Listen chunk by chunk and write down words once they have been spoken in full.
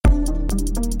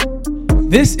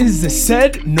This is the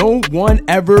Said No One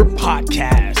Ever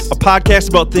podcast. A podcast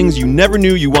about things you never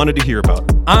knew you wanted to hear about.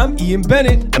 I'm Ian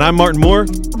Bennett. And I'm Martin Moore.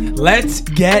 Let's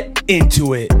get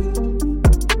into it.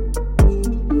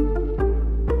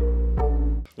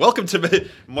 Welcome to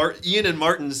Ian and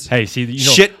Martin's Hey, see, you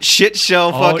know, shit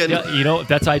show. Fucking. Yeah, you know,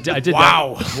 that's I did.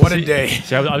 Wow, that. what a day.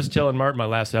 See, I was telling Martin my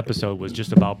last episode was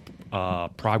just about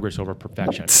progress over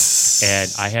perfection,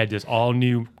 and I had this all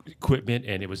new equipment,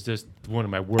 and it was just one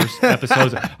of my worst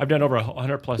episodes. I've done over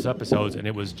 100 plus episodes, and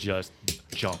it was just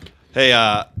junk. Hey,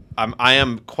 I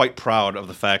am quite proud of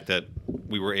the fact that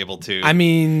we were able to. I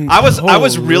mean, I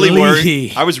was really worried.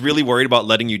 holy. I was really worried about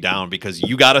letting you down because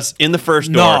you got us in the first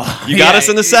No. door. You got Yeah, us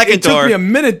in the second it door. took me a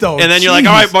minute, though. And then you're like, Jeez.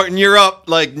 all right, Martin, you're up.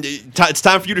 Like, it's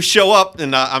time for you to show up.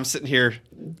 And I'm sitting here.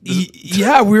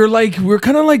 Yeah, we're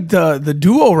kind of like the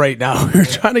duo right now. We're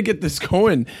trying to get this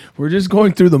going. We're just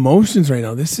going through the motions right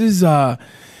now. This is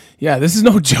this is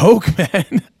no joke,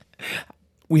 man.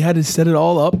 We had to set it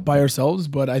all up by ourselves,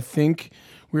 but I think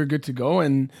we're good to go.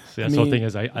 And See, that's the whole thing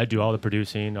is I do all the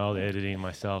producing, all the editing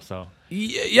myself. So We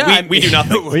do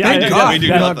nothing. Thank God. we do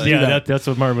You don't have nothing. to do that. that's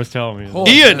what Martin was telling me. Oh,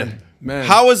 Ian, man.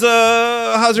 how's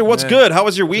what's Man. good? How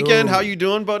was your weekend? Dude. How you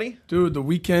doing, buddy? Dude, the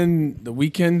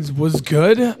weekends was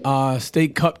good.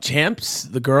 State Cup champs,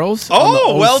 the girls. Oh,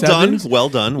 on the well done. 07s. Well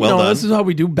done. You Well know, done. this is how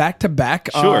we do back to back.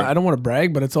 Sure. I don't want to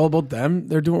brag, but it's all about them.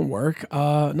 They're doing work.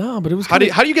 No, but it was How do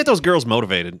kinda- you get those girls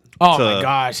motivated? Oh to- my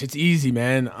gosh, it's easy,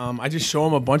 man. I just show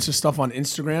them a bunch of stuff on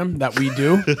Instagram that we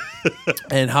do,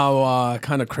 and how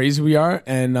kind of crazy we are,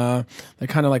 and they're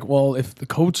kind of like, well, if the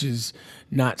coach is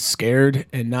not scared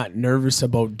and not nervous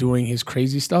about doing his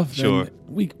crazy stuff, Sure. then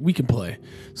we can play.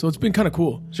 So it's been kind of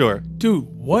cool, Sure. dude.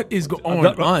 What is going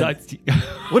on?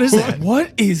 What is that?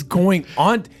 What is going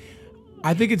on?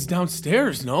 I think it's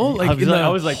downstairs. No, like I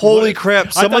was like, Holy what? crap,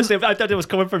 I someone's- thought it was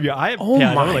coming from your iPad. Oh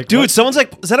my- like, Dude, what? someone's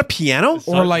like, is that a piano?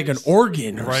 or like an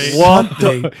organ, or Right.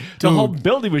 something. The whole Dude.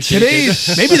 building was shaking.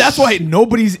 Today's maybe that's why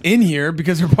nobody's in here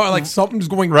because they're probably like something's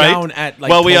going Right. down at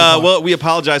like. well, 12 o'clock. we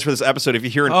apologize for this episode. If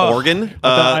you hear an Oh. organ,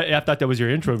 I thought that was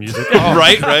your intro music.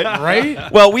 right.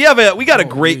 right? Well, we got a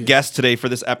great Holy. guest today for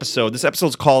this episode. This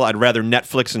episode's called "I'd Rather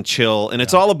Netflix and Chill," and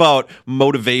it's all about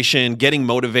motivation, getting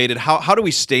motivated. How do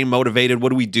we stay motivated? What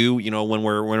do we do? You know, when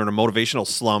we're in a motivational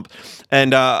slump.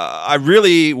 And I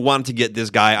really wanted to get this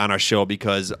guy on our show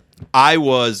because I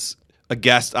was a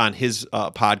guest on his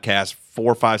podcast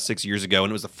 4, 5, 6 years ago,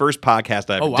 and it was the first podcast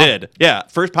I ever wow. did. Yeah,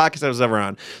 first podcast I was ever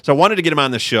on. So I wanted to get him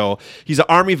on the show. He's an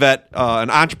Army vet, an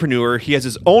entrepreneur. He has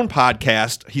his own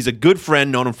podcast. He's a good friend,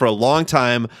 known him for a long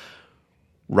time.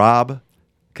 Rob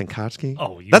Konkotsky.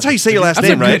 Oh, that's how you say your last That's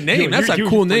name, a right? good name. That's a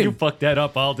cool name. You fucked that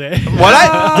up all day. What did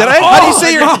I? How do you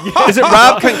say your? Is it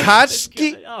Rob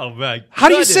Konkotsky? Oh my! How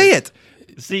do you say it?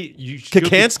 See, you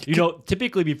Kakansky? You know,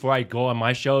 typically before I go on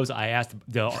my shows, I ask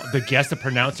the guest to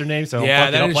pronounce their name, so I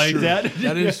Yeah, don't fuck it that up is like true. that.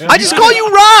 That is true. I just call you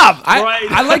Rob.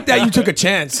 I like that you took a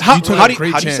chance. How, you took how a do you,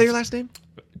 great how do you chance. say your last name?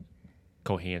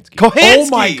 Kohansky. Kohansky. Oh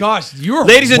my gosh, you're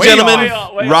Ladies and way gentlemen,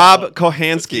 off. way Rob off.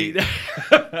 Kohansky.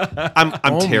 I'm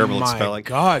Oh terrible at my spelling.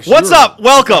 gosh, What's you're- up?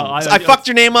 Welcome. Oh, I fucked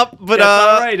your name up, but That's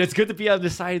all right. It's good to be on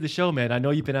this side of the show, man. I know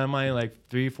you've been on mine like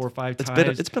 3, 4, 5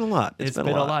 times. it's been a lot. It's been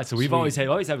a lot. So we've always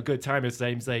have a good time. It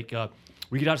seems like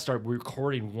we got to start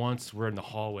recording once we're in the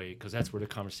hallway because that's where the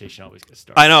conversation always gets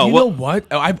started. I know. You Well, know what?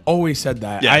 I've always said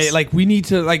that. Yes. We need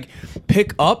to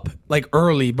pick up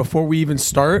early before we even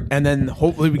start, and then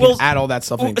hopefully we can add all that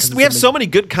stuff in. 'cause we have it's so many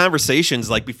good conversations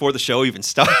before the show even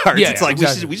starts. Yeah, It's like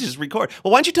exactly. we should just record.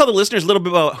 Well, why don't you tell the listeners a little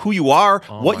bit about who you are,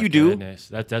 Oh what my you do? goodness.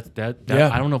 That Yeah.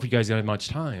 I don't know if you guys have much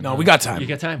time. No, we got time. You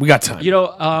got time? We got time. You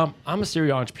know, I'm a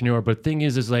serial entrepreneur, but the thing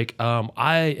is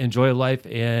I enjoy life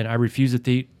and I refuse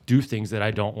to do things that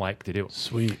I don't like to do.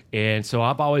 Sweet. And so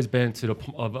I've always been to the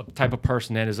type of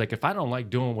person that is like, if I don't like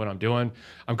doing what I'm doing,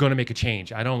 I'm going to make a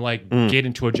change. I don't like get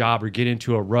into a job or get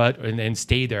into a rut and then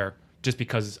stay there just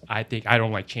because I think I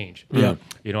don't like change. Yeah.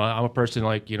 You know, I'm a person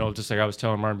just like I was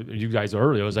telling Martin, you guys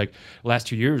earlier, it was like last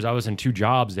 2 years I was in 2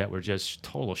 jobs that were just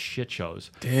total shit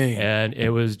shows. Dang. And it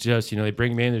was just, they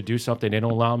bring me in to do something, they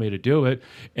don't allow me to do it.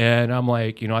 And I'm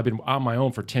like, I've been on my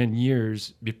own for 10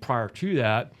 years prior to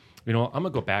that. I'm going to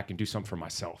go back and do something for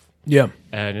myself. Yeah.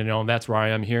 And that's where I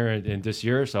am here in this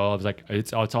year. So I was like,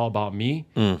 it's all about me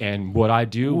and what I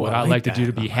do, what I like to do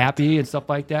to be happy and stuff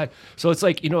like that. So it's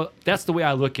like, that's the way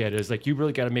I look at it. Is like you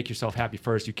really got to make yourself happy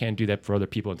first. You can't do that for other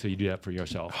people until you do that for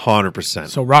yourself. 100%.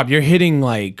 So Rob, you're hitting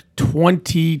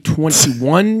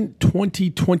 2021,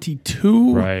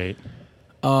 2022. Right.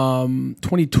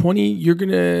 2020, you're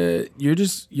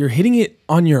hitting it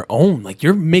on your own. Like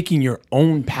you're making your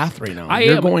own path right now.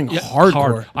 You're going hardcore.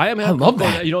 Hard. I love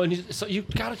that. You know, and so you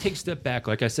got to take a step back.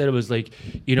 Like I said, it was like,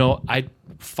 you know, I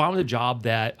found a job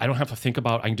that I don't have to think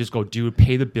about. I can just go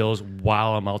pay the bills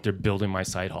while I'm out there building my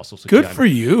side hustles. Good for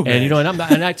you, and man. you know,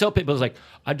 and I tell people, it's like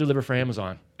I deliver for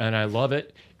Amazon, and I love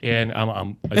it. And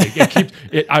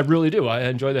I really do. I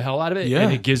enjoy the hell out of it. Yeah.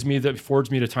 And it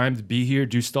affords me the time to be here,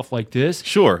 do stuff like this.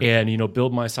 Sure. And, you know,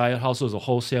 build my side hustle as a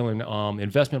wholesale and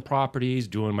investment properties,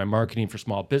 doing my marketing for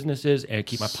small businesses, and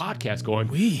keep my podcast going,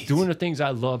 doing the things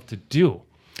I love to do.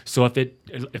 So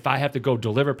if I have to go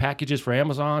deliver packages for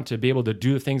Amazon to be able to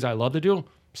do the things I love to do,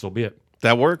 so be it.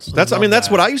 That works. That's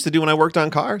what I used to do when I worked on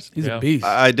cars. He's a beast.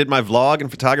 I did my vlog and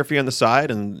photography on the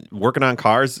side, and working on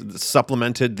cars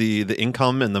supplemented the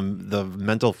income and the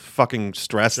mental fucking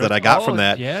stress that I got from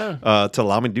that. To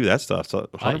allow me to do that stuff. So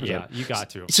 100%. Yeah, you got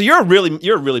to. So you're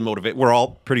really motivated. We're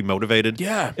all pretty motivated.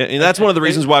 Yeah. And that's one of the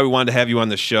reasons why we wanted to have you on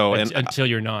the show. And until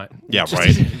you're not. Yeah,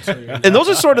 right. And those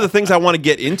are sort of the things I want to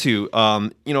get into.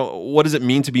 You know, what does it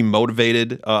mean to be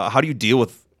motivated? How do you deal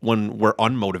with when we're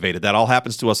unmotivated? That all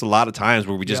happens to us a lot of times,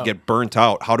 where we just get burnt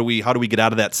out. How do we get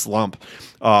out of that slump?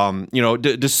 You know,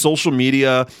 does social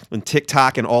media and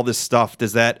TikTok and all this stuff,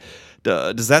 does that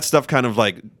stuff kind of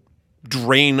like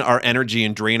drain our energy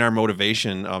and drain our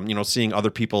motivation? You know, seeing other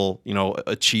people, you know,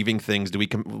 achieving things.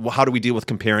 How do we deal with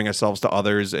comparing ourselves to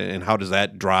others, and how does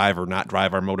that drive or not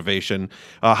drive our motivation?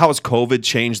 How has COVID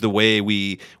changed the way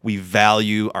we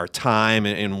value our time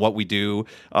and what we do?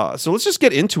 So let's just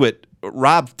get into it.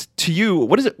 Rob, to you,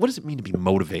 what does it mean to be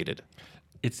motivated?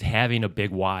 It's having a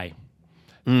big why.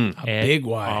 Big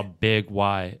why. A big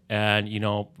why. And, you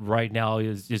know, right now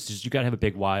it's just you got to have a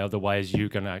big why. Otherwise, you're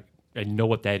going to know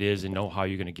what that is and know how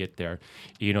you're going to get there.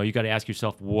 You know, you got to ask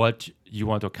yourself what you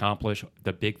want to accomplish.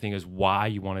 The big thing is why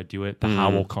you want to do it. The how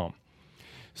will come.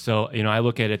 So, you know, I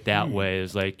look at it that way.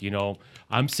 It's like, you know,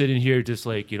 I'm sitting here just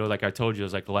like, you know, like I told you, it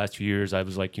was like the last few years I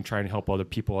was like trying to help other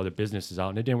people, other businesses out,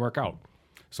 and it didn't work out.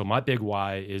 So my big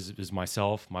why is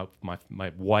myself, my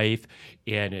wife,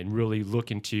 and really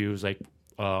looking to is like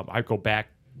I go back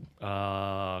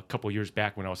a couple of years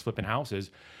back when I was flipping houses.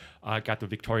 I got the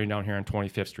Victorian down here on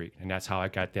 25th Street, and that's how I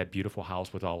got that beautiful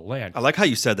house with all the land. I like how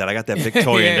you said that. I got that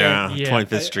Victorian there on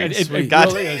 25th Street. It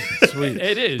really is. Sweet.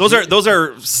 It is. Those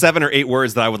are 7 or 8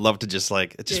 words that I would love to just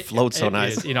like. It just floats so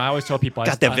nice. Is. You know, I always tell people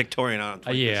got that Victorian on.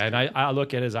 Yeah, and I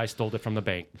look at it as I stole it from the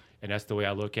bank. And that's the way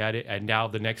I look at it. And now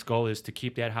the next goal is to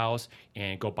keep that house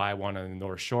and go buy one on the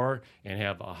North Shore and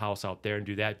have a house out there and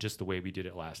do that just the way we did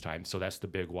it last time. So that's the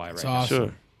big why right now.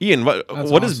 Sure. Ian, what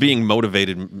does being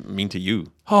motivated mean to you?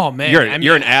 Oh, man.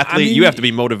 You're an athlete. You have to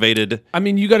be motivated. I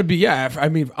mean, you got to be, I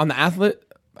mean, on the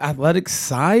athletic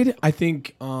side, I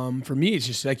think for me, it's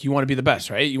just like you want to be the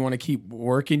best, right? You want to keep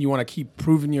working. You want to keep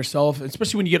proving yourself,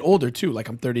 especially when you get older, too. Like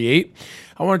I'm 38.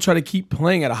 I want to try to keep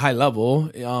playing at a high level.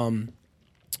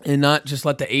 And not just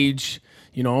let the age,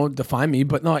 you know, define me,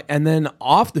 but no. And then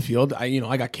off the field, I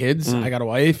got kids, I got a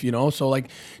wife, you know, so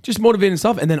like just motivating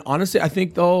stuff. And then honestly, I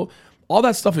think though, all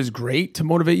that stuff is great to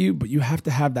motivate you, but you have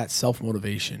to have that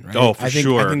self-motivation, right? Oh, for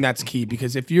sure. I think that's key,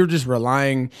 because if you're just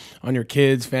relying on your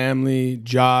kids, family,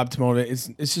 job to motivate,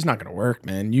 it's just not going to work,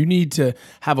 man. You need to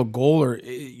have a goal, or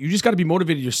you just got to be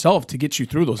motivated yourself to get you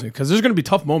through those things, because there's going to be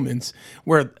tough moments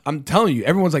where I'm telling you,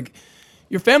 everyone's like,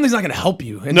 your family's not going to help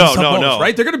you in these tough moments,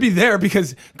 right? They're going to be there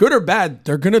because good or bad,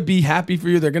 they're going to be happy for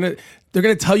you. They're going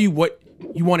to tell you what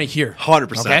you want to hear.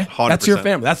 100%. Okay? 100%. That's your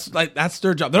family. That's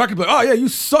their job. They're not going to be like, oh yeah, you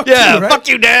suck. Yeah, too, right? fuck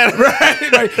you, Dad.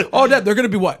 right. Oh, Dad. They're going to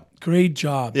be what? Great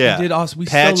job. Yeah. You did awesome. We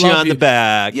pat still you love on the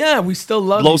back. Yeah, we still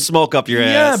love blow you. Smoke up your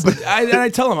ass. Yeah, but I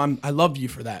tell them I love you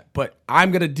for that, but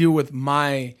I'm going to deal with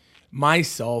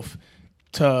myself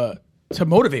to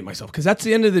motivate myself, because that's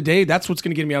the end of the day. That's what's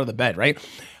going to get me out of the bed, right?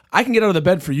 I can get out of the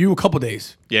bed for you a couple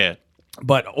days. Yeah.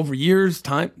 But over years,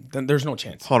 time, then there's no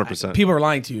chance. 100%. People are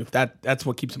lying to you. That's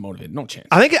what keeps them motivated. No chance.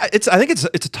 I think it's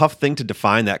a tough thing to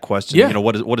define that question. Yeah. You know,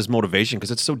 what is motivation?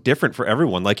 Because it's so different for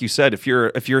everyone. Like you said, if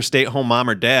you're a stay-at-home mom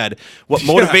or dad, what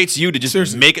motivates you to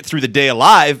just make it through the day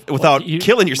alive without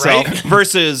killing yourself,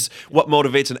 versus what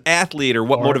motivates an athlete, or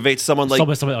what motivates someone like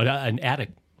an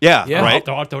addict. Yeah, right.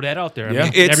 I'll throw that out there. Yeah. I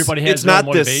mean, everybody has their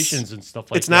motivations and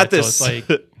stuff like that. It's not this so it's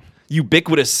like,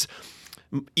 ubiquitous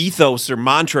ethos or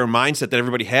mantra or mindset that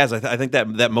everybody has. I think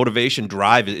that motivation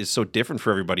drive is so different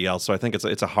for everybody else. So I think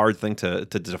it's a hard thing to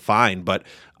define. But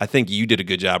I think you did a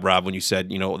good job, Rob, when you said,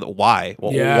 you know, why.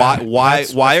 Well,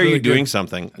 why are you doing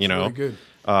something? You know, really good.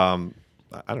 I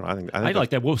don't know. I think I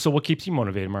like that. Well, so what keeps you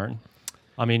motivated, Martin?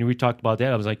 I mean, we talked about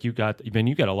that. I was like, you got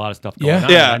a lot of stuff going Yeah. on.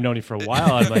 Yeah. I've known you for a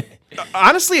while. I'm like,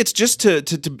 Honestly, it's just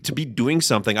to be doing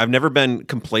something. I've never been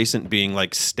complacent, being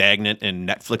like stagnant and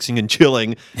Netflixing and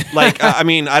chilling. Like, I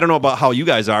mean, I don't know about how you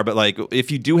guys are, but like,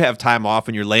 if you do have time off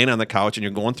and you're laying on the couch and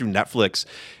you're going through Netflix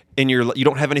and you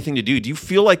don't have anything to do, do you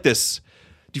feel like this?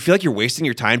 Do you feel like you're wasting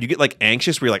your time? Do you get like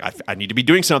anxious where you're like, I need to be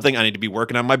doing something. I need to be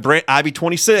working on my brand,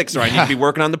 IB26, or I need to be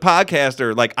working on the podcast,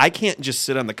 or like I can't just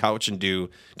sit on the couch and do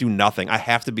nothing. I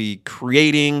have to be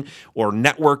creating or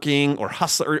networking or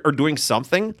hustling or doing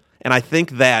something. And I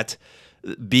think that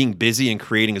being busy and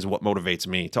creating is what motivates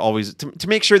me to always to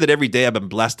make sure that every day I've been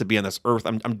blessed to be on this earth.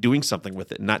 I'm doing something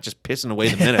with it, and not just pissing away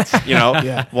the minutes.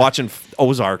 Watching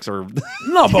Ozarks or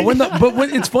No, but when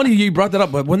it's funny you brought that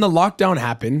up. But when the lockdown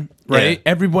happened, right?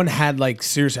 Yeah. Everyone had like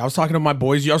seriously. I was talking to my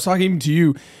boys. I was talking even to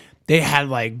you. They had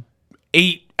like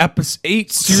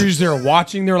 8 series they were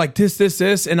watching. They were like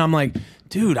this, and I'm like,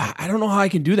 dude, I don't know how I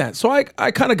can do that. So I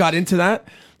kind of got into that,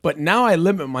 but now I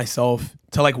limit myself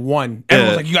to like 1.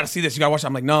 Everyone's like, you got to see this, you got to watch it.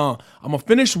 I'm like, no, I'm gonna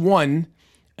finish 1.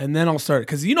 And then I'll start,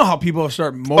 because you know how people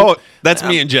start. That's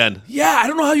me and Jen. Yeah, I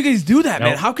don't know how you guys do that,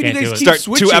 man. Nope, How can you can't guys do it. keep Start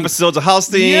switching? 2 episodes of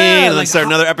Halstein, Yeah, and then like start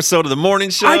another episode of the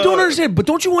morning show. I don't understand, but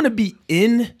don't you want to be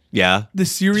in Yeah, the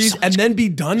series and then be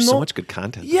done? there's though? so much good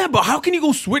content. Yeah, but how can you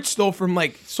go switch though from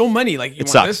like so many? Like you It want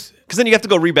sucks this? because then you have to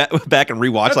go back and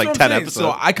rewatch That's like what 10 I'm saying. episodes.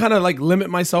 So I kind of like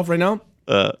limit myself right now.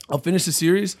 I'll finish the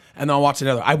series and then I'll watch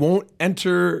another. I won't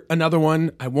enter another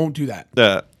one. I won't do that.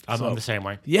 I'm the same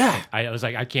way. Yeah. I was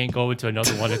like, I can't go into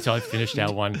another one until I finish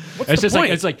that one. What's It's the just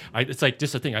point? it's like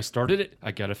just a thing. I started it,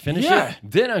 I gotta finish Yeah. it,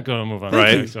 then I'm gonna move on.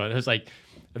 Right. So it was like,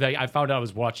 I found out I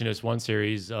was watching this one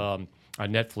series on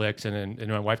Netflix, and then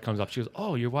my wife comes up. She goes,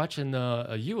 "Oh, you're watching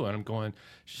You?" And I'm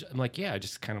like, "Yeah, I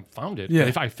just kind of found it." Yeah.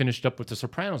 And I finished up with The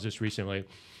Sopranos just recently,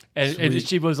 and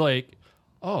she was like,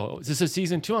 "Oh, is this a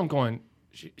season 2?" I'm going.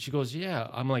 She goes, yeah.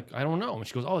 I'm like, I don't know. And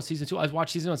she goes, oh, it's season 2. I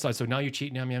watched season 1. So now you're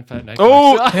cheating on me on Fat Night.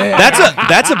 Oh,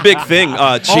 that's a big thing.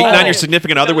 Cheating on your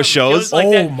significant other with It shows. was like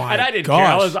Oh that. my And I didn't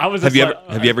gosh. care. I was Have just you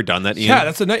like, ever done that, Ian? Yeah,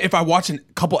 that's a night. If I watch a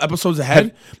couple episodes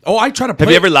ahead, I try to play.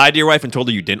 Have you ever lied to your wife and told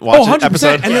her you didn't watch Oh, an 100%.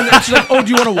 episode? And then she's like, oh, do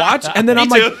you want to watch? And then I'm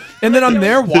Me like, too. and then I'm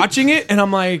there watching it. And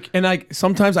I'm like,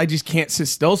 sometimes I just can't sit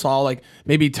still. So I'll like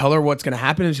maybe tell her what's going to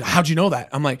happen. And she's like, how'd you know that?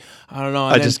 I'm like, I don't know.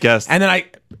 And I then- just guessed. And then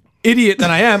idiot that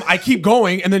I am, I keep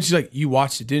going. And then she's like, you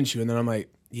watched it, didn't you? And then I'm like,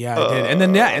 yeah, I did.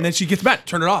 And then she gets back,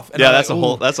 turn it off. And Yeah, I'm that's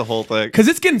like, a whole thing. Because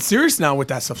it's getting serious now with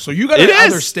that stuff. So you got It to is.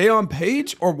 either stay on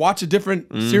page or watch a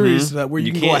different series where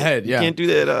you can go ahead. You Yeah. can't do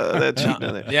that. That cheating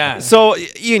on it. Yeah. So,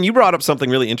 Ian, you brought up something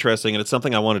really interesting, and it's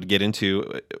something I wanted to get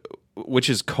into,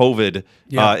 which is COVID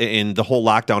and the whole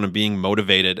lockdown and being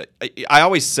motivated. I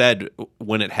always said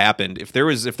when it happened, if there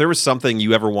was something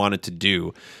you ever wanted to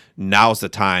do, now's the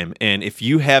time. And if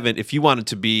you wanted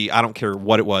to be, I don't care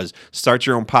what it was, start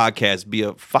your own podcast, be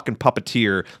a fucking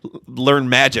puppeteer, learn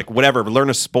magic, whatever, learn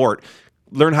a sport,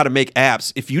 learn how to make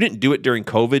apps. If you didn't do it during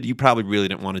COVID, you probably really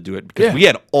didn't want to do it because we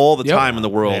had all the time in the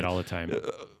world. Bad all the time.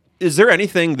 Is there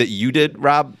anything that you did,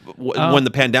 Rob, when the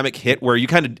pandemic hit, where you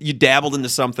dabbled into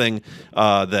something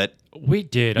that We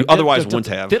did. You otherwise wouldn't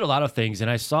have. Did a lot of things, and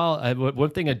I saw one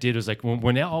thing I did was like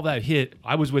when all that hit.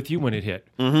 I was with you when it hit.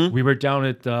 Mm-hmm. We were down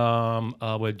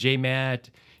at with J Matt.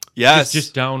 Yes.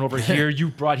 Just down over here.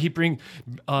 He bring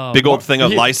Big old thing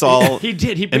of Lysol. He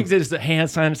did. He brings his hand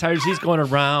sanitizers. He's going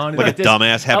around Like a this.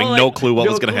 dumbass, having I'm no like, clue what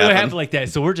was gonna clue happen. like that.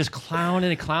 So we're just clowning,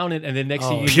 and then next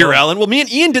thing you Pure know, Ellen. Well, me and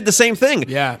Ian did the same thing.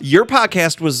 Yeah. Your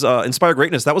podcast was Inspire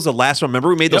Greatness. That was the last one. Remember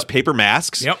we made those paper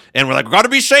masks? Yep. And we're like, we got to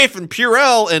be safe and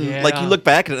Purell. And Yeah. like you look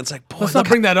back and it's like, boy, Let's not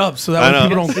bring that up so that I way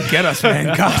know. people don't get us,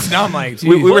 man. God, now I'm like,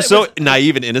 we geez. were Well, so it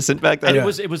naive and innocent back then. And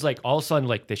it was like all of a sudden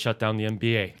like they shut down the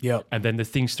NBA. Yep. And then the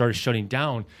thing started shutting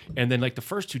down. And then like the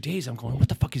first 2 days I'm going, what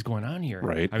the fuck is going on here?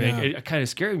 Right. I mean, it kind of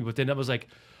scared me, but then I was like,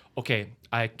 okay,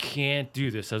 I can't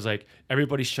do this. I was like,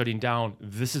 everybody's shutting down.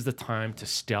 This is the time to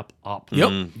step up. Yep.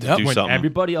 do When something.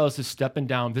 everybody else is stepping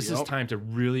down, this is Yep. time to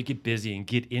really get busy and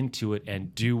get into it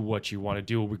and do what you want to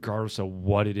do, regardless of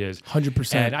what it is.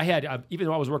 100%. And I had, even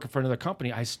though I was working for another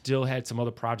company, I still had some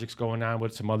other projects going on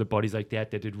with some other buddies like that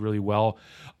did really well.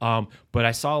 But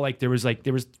I saw like there was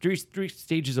three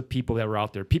stages of people that were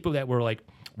out there. People that were like,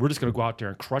 we're just going to go out there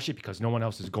and crush it because no one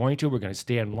else is going to. We're going to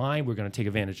stay in line. We're going to take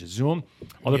advantage of Zoom.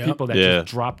 Other Yep. people that Yeah. just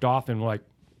dropped off and were like,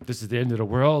 this is the end of the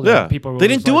world. Yeah. And people were They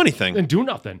didn't just do like, anything. They didn't do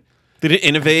nothing. They didn't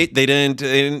innovate. They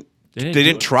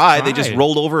didn't try. They just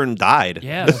rolled over and died.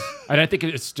 Yeah. And I think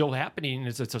it's still happening.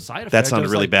 It's a side effect. That sounded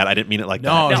It's really like- bad. I didn't mean it like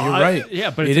No, that. No, you're I- right.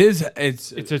 yeah, but it is.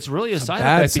 It's It's really a side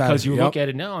bad effect side because effect, you yep. look at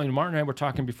it now, and Martin and I were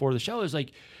talking before the show, is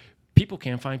like people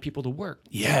can't find people to work.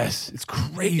 Yes, it's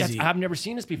crazy. I've never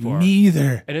seen this before.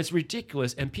 Neither. And it's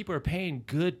ridiculous. And people are paying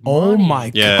good Oh money.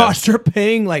 my Yeah. gosh, they're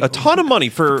paying like A ton of money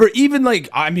for even like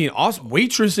also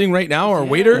waitressing right now or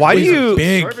waiter. Why do is you-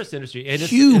 big? Service industry. And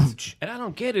Huge. and I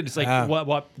don't get it. It's like, Yeah.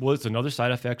 what's another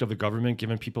side effect of the government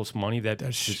giving people some money that's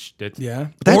Yeah,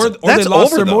 That's- or that's they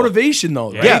lost over, their though. motivation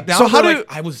though. Right? Yeah. Now So how they're do-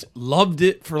 like, I loved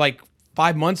it for like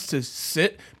 5 months to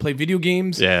sit, play video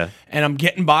games. Yeah. and I'm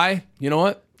getting by. You know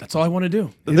what? That's all I want to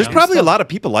do. There's probably a lot of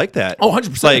people like that. Oh,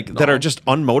 100%. Like that No. are just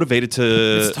unmotivated to.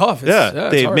 It's tough. Yeah,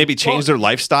 It's they hard. maybe change Well- their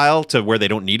lifestyle to where they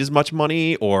don't need as much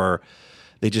money, or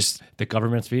they just the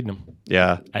government's feeding them.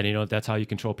 yeah, And that's how you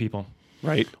control people.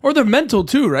 right. Or their mental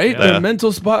too, right? Yeah. Their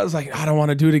mental spot is like, I don't want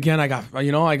to do it again. I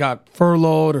got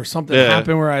furloughed or something Yeah.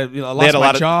 happened where I had lost a my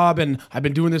lot of- job and I've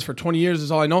been doing this for 20 years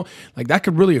is all I know. Like that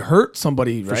could really hurt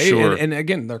somebody, right? sure. And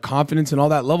again, their confidence and all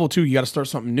that level too. You got to start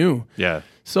something new. Yeah.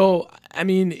 So I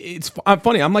mean, I'm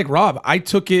funny. I'm like Rob. I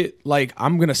took it like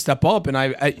I'm gonna step up, and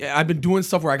I've been doing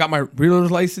stuff where I got my realtor's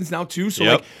license now too. So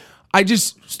Yep. like, I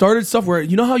just started stuff where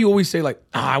you know how you always say like,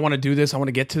 I want to do this, I want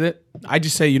to get to it. I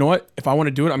just say, you know what? If I want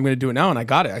to do it, I'm gonna do it now, and I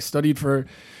got it. I studied for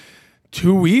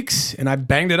 2 weeks and I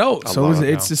banged it out. So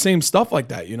it's the same stuff like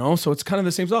that, you know. So it's kind of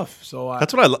the same stuff. So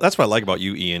That's what I like about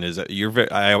you, Ian. Is that you're very.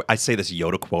 I say this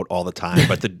Yoda quote all the time,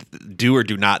 but the do or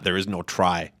do not, there is no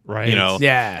try. Right. You know.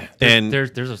 yeah. And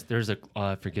There's a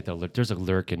I forget the lyric. There's a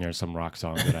lyric in there, some rock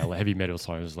song that I heavy metal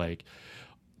song. It was like,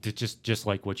 just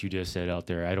like what you just said out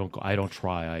there. I don't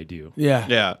try. I do. Yeah.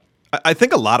 yeah, I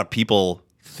think a lot of people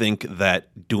think that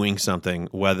doing something,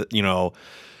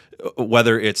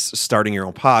 whether it's starting your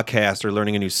own podcast or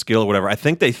learning a new skill or whatever, I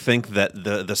think they think that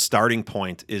the starting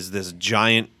point is this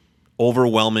giant,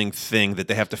 overwhelming thing that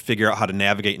they have to figure out how to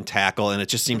navigate and tackle, and it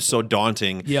just seems so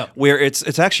daunting. Yep. Where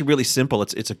it's actually really simple.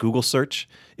 It's a Google search.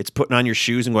 It's putting on your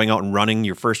shoes and going out and running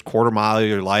your first quarter mile of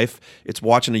your life. It's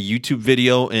watching a YouTube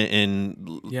video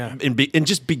and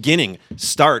just beginning.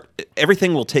 Start.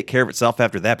 Everything will take care of itself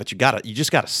after that, but you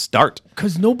just gotta start.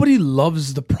 Because nobody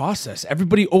loves the process.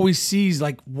 Everybody always sees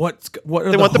like what are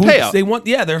They want the hoops payout. they want.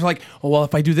 Yeah, they're like, oh well,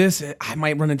 if I do this, I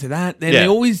might run into that. And Yeah. they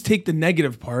always take the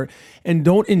negative part and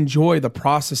don't enjoy the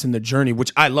process and the journey,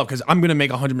 which I love because I'm gonna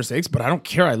make 100 mistakes, but I don't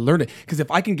care. I learned it because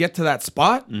if I can get to that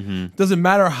spot, doesn't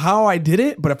matter how I did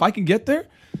it, but if I can get there,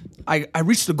 I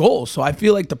reached the goal. So I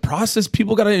feel like the process,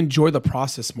 people got to enjoy the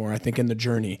process more, I think, in the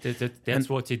journey. That's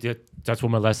what he did. That's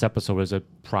what my last episode was: a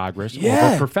progress Yeah,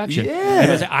 over perfection. yeah.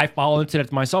 And I fall into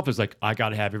that myself. It's like I got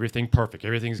to have everything perfect.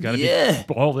 Everything's got to Yeah.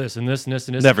 be all this and this and this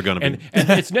and this. Never gonna be. And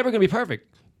it's never gonna be perfect.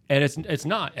 And it's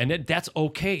not. And that's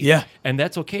okay. Yeah. And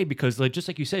that's okay because just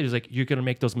like you said, it's like you're gonna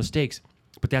make those mistakes,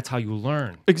 but that's how you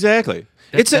learn. Exactly.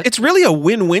 That- It's really a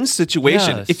win-win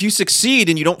situation. Yes. If you succeed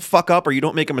and you don't fuck up or you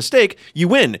don't make a mistake, you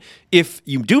win. If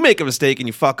you do make a mistake and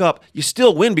you fuck up, you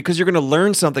still win because you're going to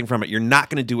learn something from it. You're not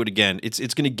going to do it again. It's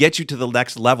going to get you to the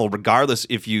next level regardless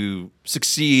if you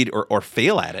succeed or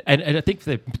fail at it. And I think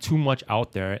that too much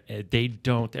out there, they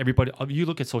don't. Everybody, you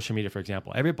look at social media, for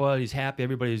example. Everybody's happy.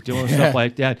 Everybody's doing stuff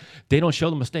like that. They don't show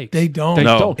the mistakes. They don't. They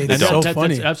No, don't. it's And so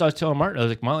funny. That's what I was telling Martin. I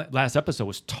was like, my last episode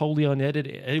was totally unedited.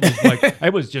 It was like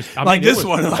it was just I Like mean, it this was-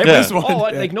 one, like it this was- one. Oh,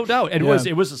 Yeah. like no doubt. And Yeah.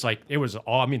 it was just like it was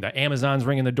all. I mean, the Amazon's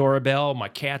ringing the doorbell. My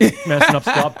cat's messing up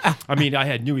stuff. I mean, I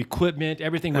had new equipment.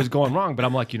 Everything was going wrong. But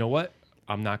I'm like, you know what?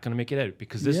 I'm not going to make it edit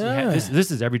because this Yeah. this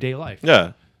is everyday life.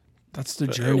 Yeah. That's the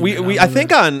journey. We man. I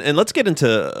think and let's get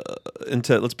into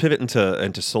let's pivot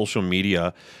into social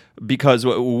media because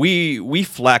we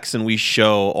flex and we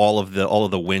show all of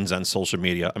the wins on social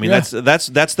media. I mean Yeah. that's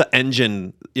the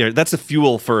engine, that's the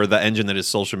fuel for the engine that is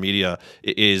social media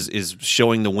is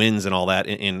showing the wins and all that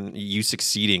and you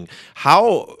succeeding.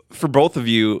 How for both of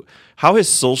you, how has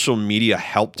social media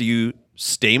helped you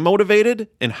stay motivated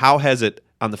and how has it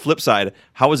on the flip side,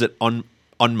 how has it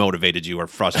unmotivated you or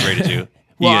frustrated you?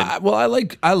 Well,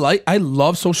 I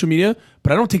love social media,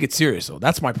 but I don't take it serious though.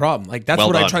 That's my problem. Like that's Well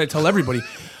what I done. try to tell everybody.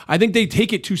 I think they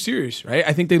take it too serious, right?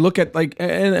 I think they look at like,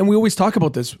 and we always talk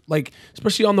about this, like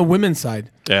especially on the women's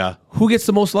side. Yeah. Who gets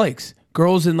the most likes?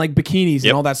 Girls in like bikinis Yep.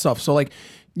 and all that stuff. So like,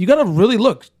 you gotta really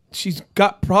look. She's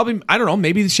got probably, I don't know,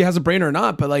 maybe she has a brain or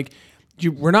not, but like.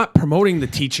 We're not promoting the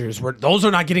teachers. Those are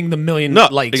not getting the million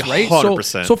likes, like right?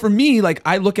 100%. So for me, like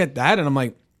I look at that and I'm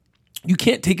like, you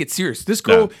can't take it serious. This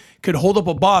girl No. could hold up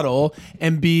a bottle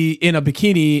and be in a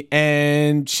bikini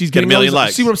and she's getting a million all these-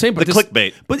 likes. See what I'm saying? The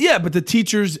clickbait. But the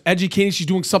teacher's educating. She's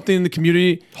doing something in the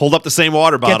community. Hold up the same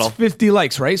water Gets bottle. 50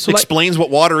 likes, right? So Explains what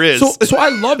water is. so I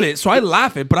love it. So I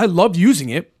laugh it, but I love using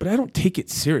it. But I don't take it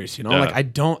serious. You know, Yeah. like I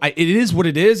don't. It is what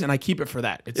it is, and I keep it for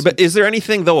that. It's But is there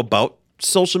anything though about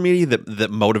social media that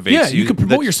motivates Yeah, you? you can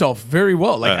promote that- yourself very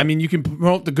well. Like, I mean, you can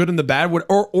promote the good and the bad,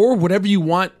 or whatever you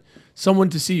want someone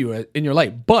to see you in your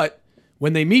light. But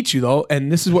when they meet you, though,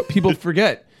 and this is what people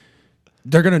forget,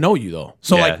 they're gonna know you though.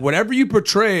 So Yeah. like, whatever you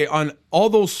portray on all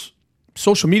those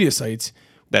social media sites,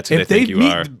 That's who they think you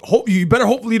are. you better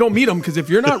hopefully you don't meet them, because if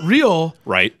you're not real,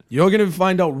 Right. you're gonna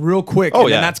find out real quick. Oh, and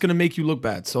yeah. then that's gonna make you look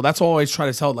bad. So that's all I always try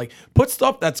to tell. Like, put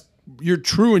stuff that's you're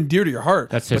true and dear to your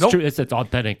heart. That's But it's don't- true. It's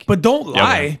authentic. But don't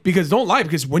lie, man.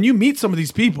 because when you meet some of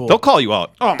these people, They'll call you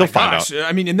out. oh my They'll find gosh, out.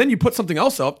 I mean, and then you put something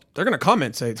else up, they're gonna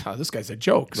comment say, oh, "This guy's a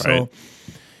joke." Right. So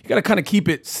you got to kind of keep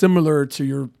it similar to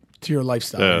your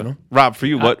lifestyle. You know? Rob, for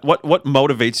you, what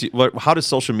motivates you? How does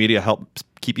social media help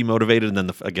keep you motivated? And then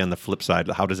the flip side,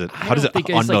 how does it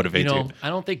unmotivate you? I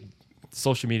don't think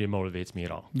social media motivates me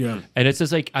at all. Yeah. And it's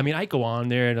just like, I mean, I go on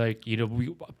there and like,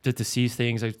 to see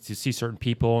things, to see certain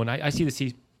people, and I see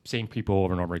the same people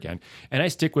over and over again. And I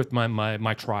stick with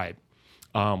my tribe.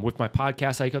 With my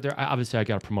podcast, I go there. Obviously, I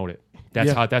got to promote it.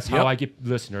 That's how I get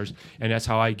listeners, and that's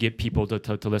how I get people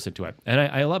to listen to it. And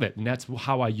I love it, and that's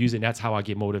how I use it. And that's how I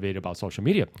get motivated about social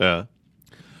media. Yeah.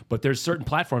 But there's certain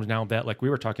platforms now that, like we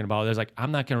were talking about, there's like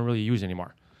I'm not going to really use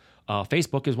anymore.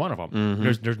 Facebook is one of them.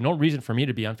 Mm-hmm. There's no reason for me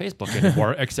to be on Facebook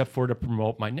anymore except for to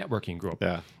promote my networking group.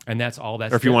 Yeah. And that's all.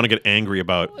 That's Or if you it. want to get angry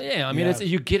about, Yeah, I mean, It's,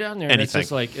 you get on there and Anything.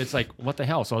 it's like what the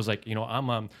hell. So I was like, I'm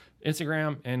on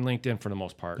Instagram and LinkedIn for the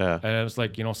most part. Yeah. And it was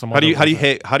like, some. how do you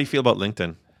other- how do you feel about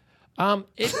LinkedIn?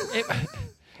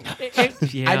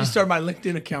 Yeah. I just started my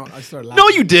LinkedIn account. I started laughing. No,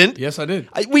 you didn't. Yes, I did.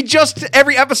 We just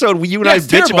every episode you and Yeah, I it's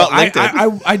bitch terrible. about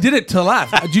LinkedIn. I did it to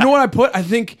laugh. Do you know what I put? I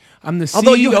think I'm the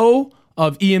Although you- CEO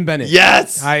of Ian Bennett.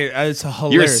 Yes. It's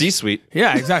hilarious. You're a C-suite.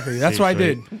 Yeah, exactly. That's what I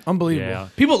did. Unbelievable. Yeah.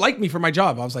 People like me for my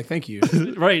job. I was like, thank you.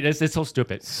 Right. It's so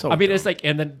stupid. So I mean, dumb. it's like,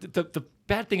 and then the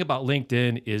bad thing about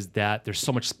LinkedIn is that there's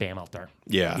so much spam out there.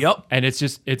 Yeah. Yep. And it's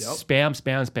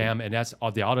spam, and that's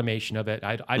all the automation of it.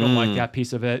 I don't like that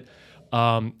piece of it.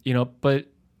 But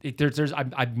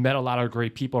I've met a lot of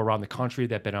great people around the country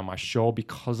that have been on my show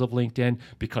because of LinkedIn,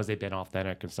 because they've been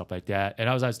authentic and stuff like that. And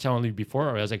I was telling you before,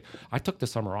 I was like, I took the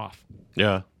summer off.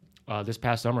 Yeah. This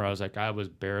past summer, I was like, I was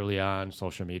barely on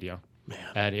social media. Man,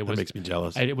 and it makes me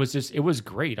jealous. And it was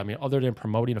great. I mean, other than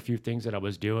promoting a few things that I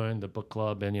was doing, the book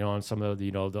club, and and some of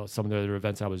the some of the other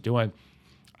events I was doing,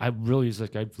 I really was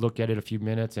like, I looked at it a few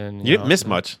minutes and You didn't miss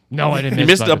much. No, I didn't. You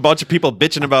miss missed much. a bunch of people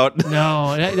bitching about.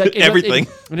 No, Everything.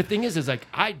 And the thing is like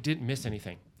I didn't miss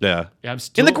anything. Yeah. Yeah, I'm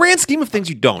still In the grand scheme of things,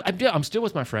 you don't. I'm still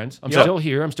with my friends. I'm Yep. still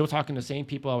here. I'm still talking to the same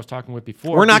people I was talking with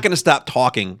before. We're not going to stop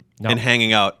talking No. and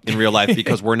hanging out in real life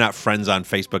because we're not friends on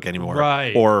Facebook anymore,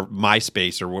 Right. Or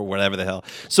MySpace or whatever the hell.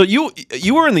 So you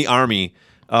were in the Army.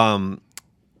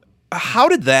 How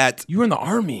did that? You were in the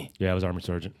Army. Yeah, I was Army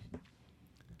Sergeant.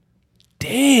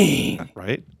 Dang.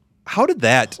 Right? How did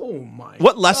that? Oh my.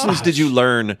 What lessons gosh. did you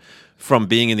learn from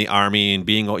being in the Army and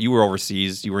you were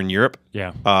overseas? You were in Europe.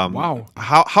 Yeah. Wow.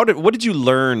 What did you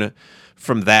learn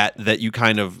from that you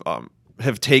kind of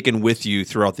have taken with you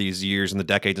throughout these years and the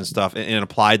decades and stuff, and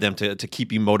applied them to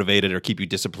keep you motivated or keep you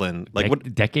disciplined? Like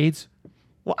what? Decades?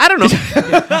 Well, I don't know.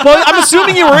 Well, I'm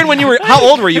assuming you were in when you were. How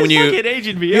old were you when you? Fucking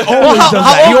aging me. He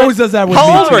always does that with how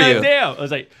me. old too. were you? Damn. I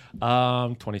was like,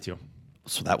 22.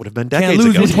 So that would have been Can't decades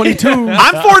lose ago. with 22.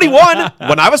 I'm 41.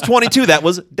 When I was 22, that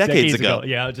was decades ago.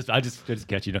 Yeah, I just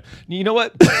catch You know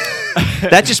what?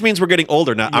 That just means we're getting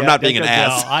older now. I'm not being an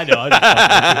ass. No, I know. I'm just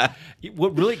fucking with you.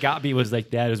 What really got me was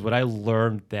like that is when I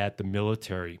learned that the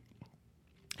military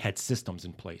had systems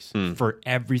in place for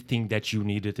everything that you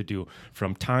needed to do,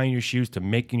 from tying your shoes to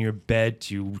making your bed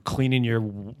to cleaning your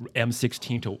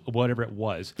M16 to whatever it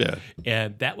was. Yeah.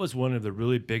 And that was one of the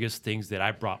really biggest things that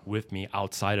I brought with me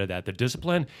outside of that, the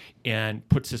discipline, and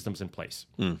put systems in place.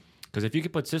 Because if you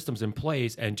could put systems in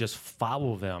place and just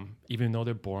follow them, even though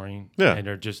they're boring and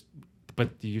they're just, but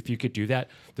if you could do that,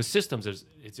 the systems is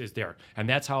there. And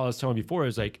that's how I was telling before,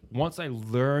 is like once I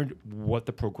learned what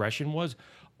the progression was,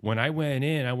 when I went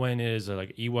in as a,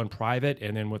 like E1 private,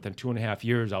 and then within 2.5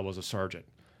 years, I was a sergeant.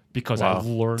 Because I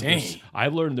learned I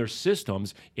learned their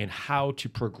systems in how to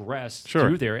progress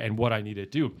through there and what I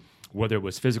needed to do. Whether it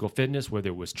was physical fitness, whether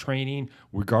it was training,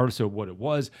 regardless of what it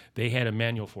was, they had a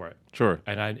manual for it. Sure.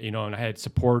 And I had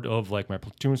support of like my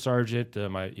platoon sergeant,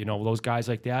 those guys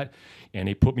like that, and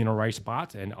they put me in the right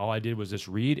spot. And all I did was just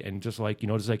read, and just like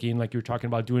Ian, like you were talking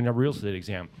about doing a real estate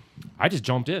exam, I just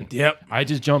jumped in. Yep. I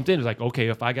just jumped in. It's like, okay,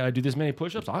 if I got to do this many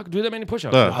push-ups, I'll do that many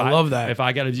push-ups. I love that. If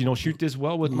I got to shoot this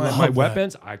well with my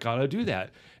weapons, I got to do that.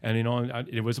 And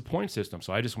it was a point system,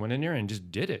 so I just went in there and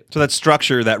just did it. So that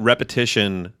structure, that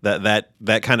repetition, that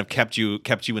that kind of kept you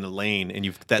in a lane, and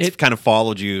that's kind of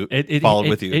followed with you.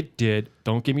 It did.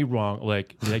 Don't get me wrong.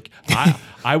 Like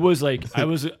I was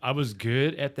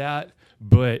good at that,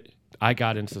 but I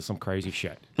got into some crazy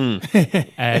shit,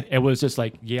 and it was just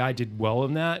like, yeah, I did well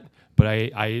in that, but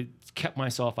I kept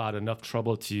myself out of enough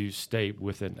trouble to stay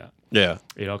within that. Yeah,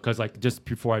 because like just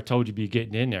before I told you be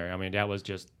getting in there, I mean that was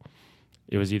just,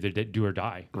 it was either do or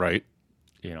die. Right.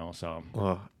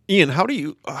 So. Ian,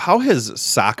 how has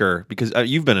soccer, because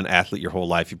you've been an athlete your whole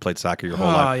life, you played soccer your whole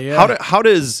life. Yeah. How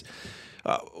does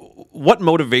what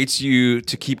motivates you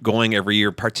to keep going every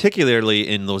year, particularly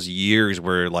in those years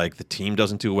where like the team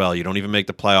doesn't do well, you don't even make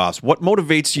the playoffs? What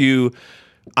motivates you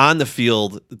on the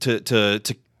field to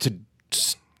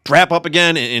strap up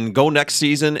again and go next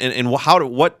season? And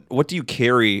what do you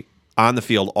carry on the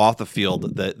field, off the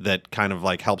field, that kind of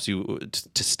like helps you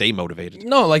to stay motivated?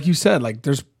 No, like you said, like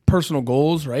there's personal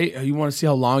goals, right? You want to see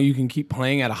how long you can keep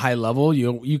playing at a high level.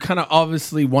 You kind of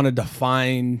obviously want to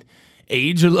define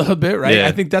age a little bit, right? Yeah.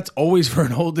 I think that's always for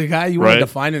an older guy. You want to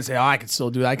define it and say, I can still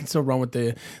do that. I can still run with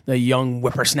the young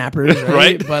whippersnappers,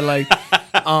 right? But like,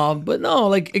 but no,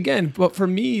 like again, but for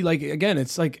me, like again,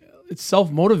 it's like it's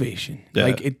self-motivation. Yeah.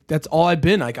 Like that's all I've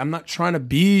been. Like I'm not trying to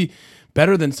be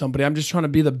better than somebody. I'm just trying to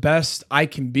be the best I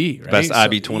can be. Right? Best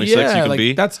IB26 you can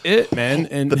be. That's it, man.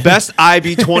 And the best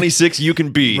IB26 you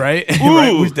can be. Right?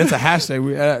 Right. That's a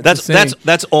hashtag.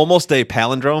 That's almost a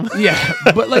palindrome. Yeah,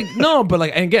 but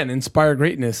like again, inspire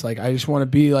greatness. Like I just want to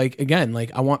be like, again,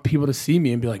 like I want people to see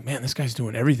me and be like, man, this guy's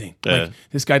doing everything. Yeah. Like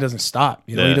this guy doesn't stop.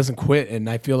 He doesn't quit. And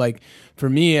I feel like for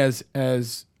me as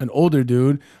an older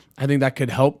dude, I think that could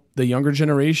help the younger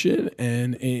generation,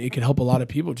 and it could help a lot of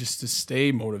people just to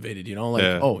stay motivated.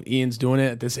 Oh, Ian's doing it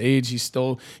at this age. He's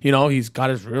still, he's got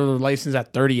his real license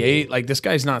at 38. Like this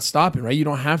guy's not stopping, right? You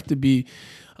don't have to be,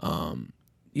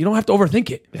 you don't have to overthink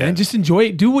it, and just enjoy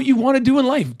it. Do what you want to do in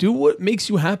life. Do what makes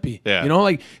you happy. Yeah.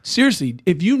 Like seriously,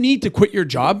 if you need to quit your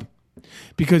job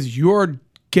because you're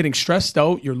getting stressed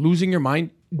out, you're losing your mind,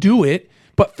 do it.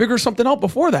 But figure something out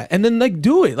before that, and then like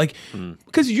do it, like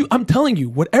because I'm telling you,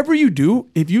 whatever you do,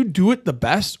 if you do it the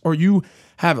best or you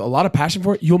have a lot of passion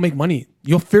for it, you'll make money.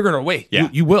 You'll figure it a way. Yeah.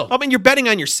 You will. I mean, you're betting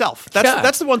on yourself.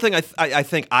 That's the one thing I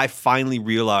think I finally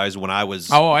realized when I was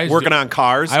working on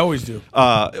cars. I always do.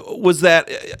 Was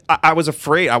that I was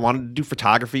afraid. I wanted to do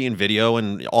photography and video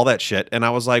and all that shit, and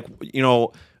I was like,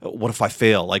 what if I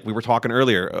fail? Like we were talking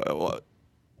earlier.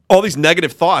 All these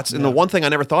negative thoughts, and the one thing I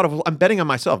never thought of was I'm betting on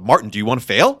myself. Martin, do you want to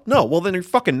fail? No. Well, then you're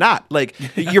fucking not. Like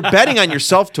you're betting on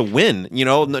yourself to win.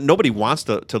 Nobody wants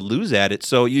to lose at it.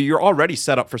 So you're already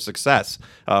set up for success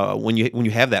when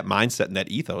you have that mindset and that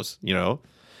ethos.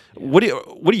 What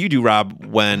do you do, Rob,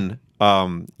 when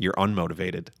you're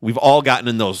unmotivated? We've all gotten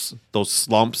in those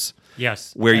slumps.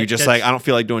 Yes. Where you're just like, I don't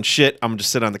feel like doing shit. I'm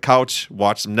just sit on the couch,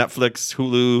 watch some Netflix,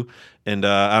 Hulu. And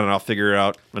I don't know, I'll figure it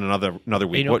out in another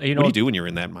week. What do you do when you're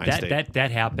in that mind state?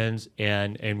 That happens,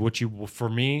 and for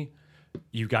me,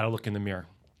 you got to look in the mirror.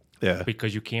 Yeah.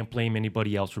 Because you can't blame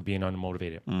anybody else for being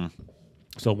unmotivated.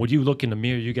 So when you look in the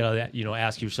mirror, you got to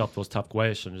ask yourself those tough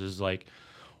questions. It's like,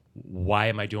 why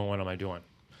am I doing what am I doing?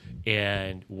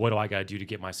 And what do I got to do to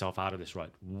get myself out of this rut?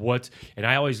 What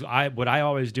I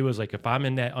always do is like if I'm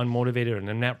in that unmotivated and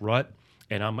in that rut,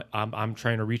 and I'm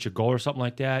trying to reach a goal or something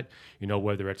like that,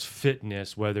 whether it's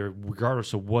fitness,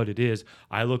 regardless of what it is,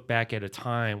 I look back at a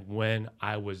time when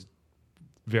I was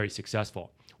very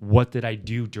successful. What did I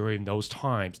do during those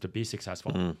times to be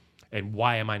successful? And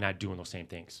why am I not doing those same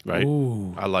things? Right.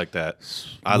 Ooh. I like that.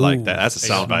 That's a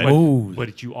soundbite.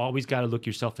 But you always got to look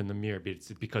yourself in the mirror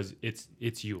because it's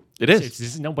you. This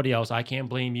is nobody else. I can't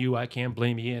blame you. I can't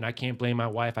blame Ian. I can't blame my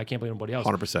wife. I can't blame anybody else.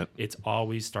 100%. It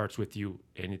always starts with you,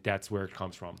 and that's where it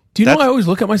comes from. Do you know I always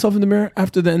look at myself in the mirror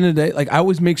after the end of the day? Like I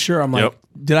always make sure I'm like,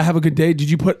 did I have a good day? Did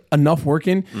you put enough work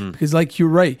in? Because like you're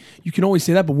right. You can always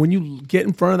say that, but when you get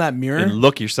in front of that mirror and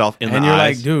look yourself in the eyes, and you're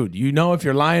like, dude, if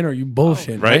you're lying or you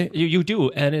bullshit, right? You do,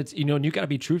 and it's and you got to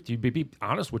be truthful. You be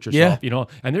honest with yourself,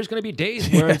 And there's going to be days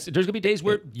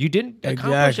where you didn't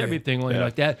accomplish everything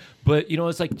like that. But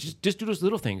it's like just do those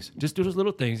little things. Just do those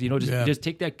little things. Just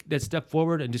take that step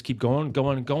forward and just keep going,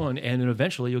 and then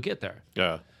eventually you'll get there.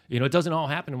 Yeah. It doesn't all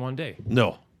happen in one day.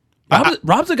 No.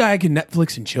 Rob's a guy I can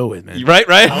Netflix and chill with, man. Right.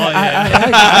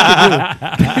 I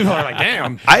can do. People are like,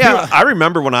 damn. I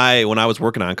remember when I was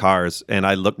working on cars, and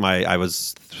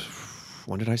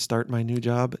when did I start my new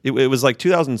job? It was like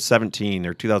 2017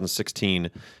 or 2016,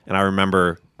 and I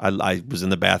remember I was in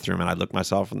the bathroom and I looked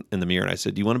myself in the mirror and I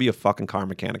said, "Do you want to be a fucking car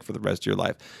mechanic for the rest of your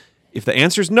life? If the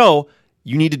answer is no,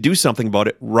 you need to do something about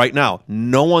it right now.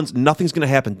 Nothing's going to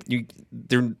happen.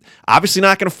 They're obviously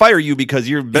not going to fire you because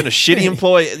you've been a shitty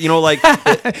employee. You know, like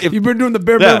if You've been doing the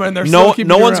bare minimum, and they're no still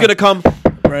keeping you one's around. going to come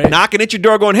Right. knocking at your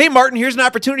door going, hey, Martin, here's an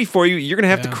opportunity for you. You're going to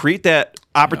have to create that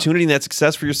opportunity and that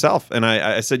success for yourself. And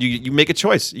I said, you make a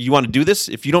choice. You want to do this?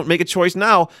 If you don't make a choice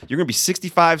now, you're going to be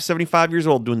 65, 75 years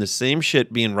old doing the same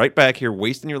shit, being right back here,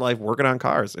 wasting your life working on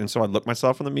cars. And so I looked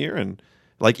myself in the mirror and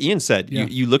like Ian said,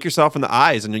 you look yourself in the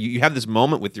eyes and you have this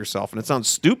moment with yourself. And it sounds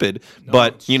stupid,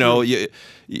 but you know,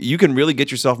 you can really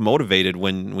get yourself motivated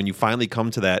when you finally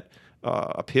come to that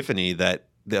epiphany that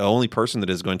the only person that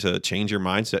is going to change your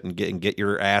mindset and get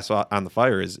your ass on the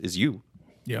fire is you.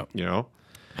 Yeah. You know?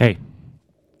 Hey,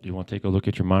 do you want to take a look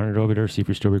at your monitor over there, see if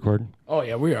you're still recording? Oh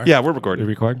yeah, we are. Yeah, we're You're recording.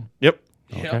 recording? Yep.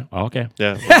 Okay. Okay.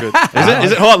 Yeah, we're good.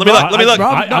 Is it? Hold on, let me look.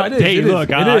 Rob, no, it is. hey, It look,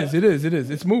 is.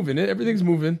 It's moving. Everything's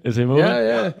moving. Is it moving?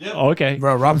 Yeah. Okay.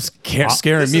 Bro, Rob's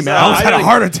scaring me, is, man. I almost had a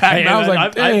heart attack. Hey, man. I was like,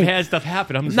 I've dang. had stuff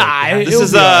happen. I'm just Nah, like, This It'll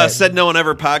is be all right. Said No One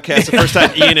Ever podcast. The first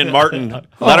time Ian and Martin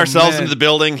let ourselves man. into the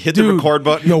building, hit the Dude, record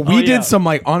button. Yo, we Oh, yeah. did some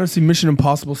like honestly Mission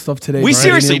Impossible stuff today. We right?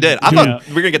 seriously And did. I dude, thought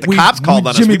we were gonna get the cops called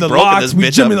on us. Jimmy We the broke locks. this We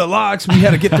bitch Jimmy up. the locks. We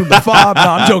had to get through the fob. No,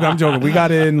 I'm joking. We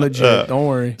got in legit. Don't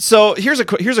worry. So here's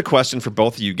a question for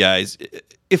both of you guys.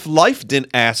 If life didn't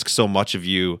ask so much of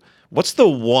you, what's the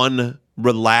one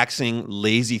relaxing,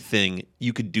 lazy thing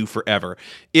you could do forever?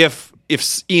 If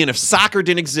Ian, if soccer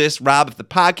didn't exist, Rob, if the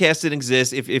podcast didn't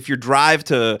exist, if your drive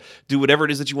to do whatever it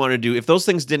is that you want to do, if those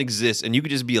things didn't exist and you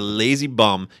could just be a lazy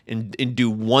bum and do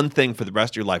one thing for the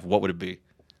rest of your life, what would it be?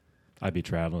 I'd be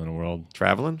traveling the world.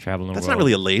 Traveling? Traveling the That's world. not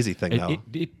really a lazy thing, though.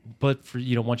 But for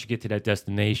once you get to that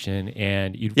destination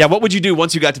and you Yeah, what would you do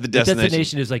once you got to the the destination?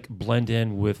 destination is like blend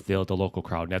in with the local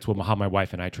crowd. And that's how my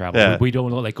wife and I travel. Yeah. We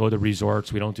don't like go to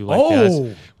resorts. We don't do like Oh.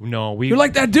 this. No, we You're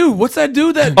like that dude. What's that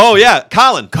dude that Oh yeah,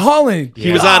 Colin. Colin?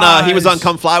 He was on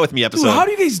Come Fly With Me episode. Dude, how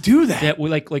do you guys do that? that we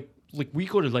like we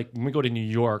go to when we go to New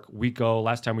York, we go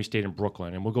last time we stayed in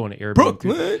Brooklyn and we'll go in Airbnb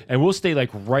Brooklyn? and we'll stay like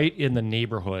right in the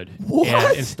neighborhood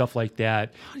What? and stuff like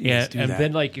that. you guys do that?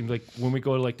 Then like when we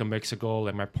go to like to Mexico,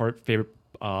 like my favorite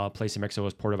place in Mexico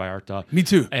is Puerto Vallarta. Me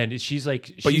too. And she's like,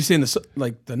 But you say in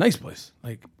the nice place,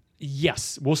 like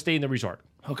yes, we'll stay in the resort.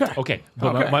 okay, Okay,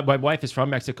 but Okay. My wife is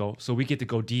from Mexico, so we get to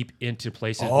go deep into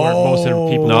places where most of the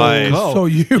people Nice. don't go. So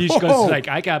you- because like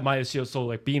I got my so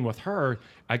like being with her,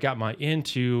 I got my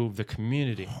into the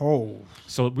community. Oh,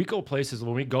 So we go places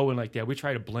when we go in like that, we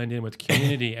try to blend in with the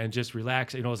community and just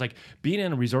relax. It's like being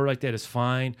in a resort like that is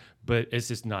fine, but it's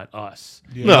just not us.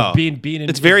 No, being in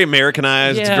it's very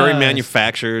Americanized. It's very Yes.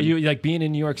 manufactured. You like being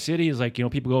in New York City is like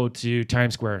people go to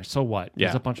Times Square. So what? Yeah.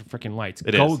 There's a bunch of freaking lights.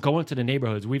 It go is. go into the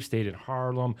neighborhoods. We've stayed in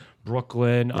Harlem,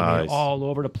 Brooklyn, Nice. all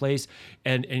over the place,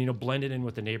 and blend it in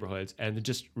with the neighborhoods and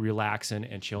just relaxing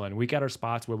and chilling. We got our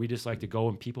spots where we just like to go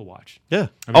and people watch. Yeah.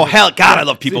 Oh hell, God, I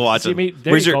love people watching.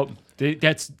 There you go. There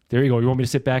you go. You want me to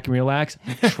sit back and relax?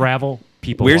 Travel,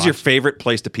 people. Where's your watch. favorite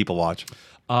place to people watch?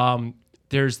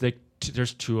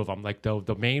 There's two of them. Like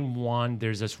the main one,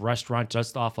 there's this restaurant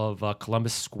just off of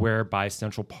Columbus Square by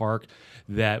Central Park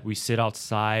that we sit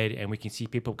outside and we can see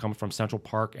people coming from Central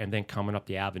Park and then coming up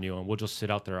the avenue, and we'll just sit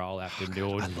out there all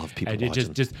afternoon. I love people and it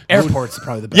watching. just airport's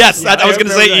probably the best. Yes, I was going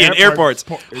to say, Ian, airports.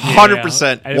 airports.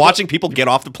 100%. Yeah. Watching people get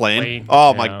off the plane. Plane,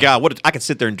 Oh, my yeah. God. I could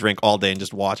sit there and drink all day and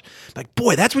just watch. Like,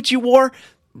 boy, that's what you wore?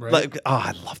 Right. Like, oh,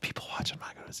 I love people watching. My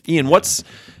goodness. Ian, what's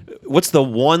the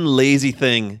one lazy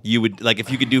thing you would, like, if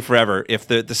you could do forever? If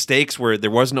the stakes were,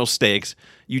 there was no stakes,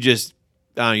 you just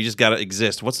got to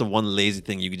exist. What's the one lazy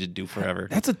thing you could just do forever?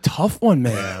 That's a tough one,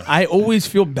 man. I always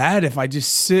feel bad if I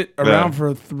just sit around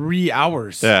for 3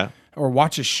 hours. Yeah. Or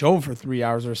watch a show for 3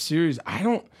 hours or a series.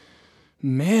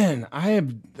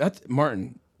 That's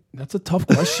Martin. That's a tough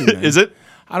question, man. Is it?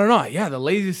 I don't know. Yeah, the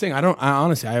laziest thing. I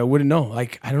honestly, I wouldn't know.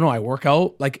 Like, I don't know. I work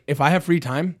out. Like, if I have free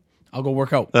time, I'll go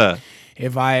work out.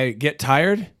 If I get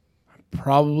tired,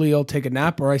 probably I'll take a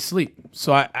nap or I sleep.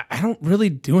 So I don't really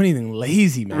do anything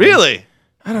lazy, man. Really?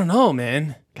 I don't know,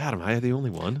 man. God, am I the only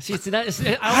one? See, I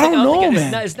I don't know,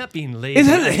 man. It's not being lazy. It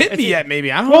hasn't hit me yet,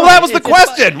 maybe. I don't Well, know. that was the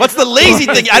question. What's the lazy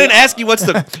thing? I didn't ask you what's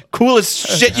the coolest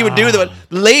shit you would do. That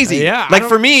lazy. Yeah, I Like don't-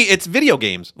 for me, it's video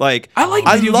games. Like I like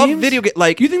I video love games. video games.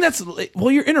 Like You think that's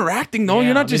well? You're interacting though. Yeah,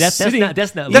 You're I not mean, just sitting.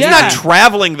 that's not that's Yeah. not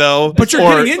traveling though. But you're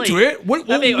Or, getting into it. What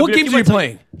I mean, what if games you are you went to-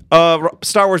 playing?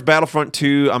 Star Wars Battlefront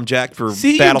 2. I'm jacked for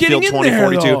See, you're Battlefield getting in there,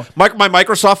 2042. though. My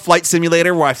Microsoft Flight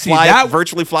Simulator, where I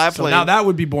virtually fly a So plane. now that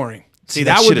would be boring. See,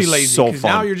 that that shit would be is lazy. so 'cause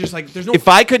fun. Now you're just like,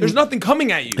 there's nothing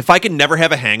coming at you. If I could never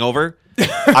have a hangover,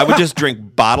 I would just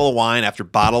drink bottle of wine after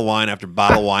bottle of wine after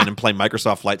bottle of wine and play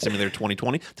Microsoft Flight Simulator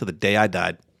 2020 till the day I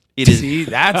died. It is. See,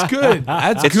 that's good.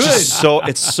 That's It's good. just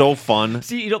it's so fun.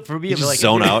 See, for me, just like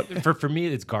zone out. For me,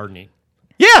 it's gardening.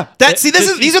 Yeah,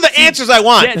 these are the answers I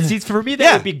want. Yeah, see, for me, that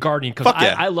Yeah. would be gardening because Fuck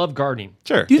yeah. I love gardening.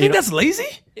 Sure. Do you think know, that's lazy?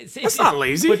 That's not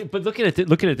lazy. But look at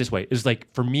it this way. It's like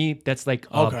for me, that's like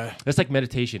Okay. that's like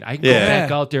meditation. I can Yeah. go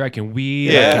back out there. I can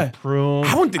weed. Yeah. I can prune.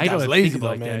 I wouldn't think don't that's think lazy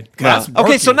about though, man. that. That's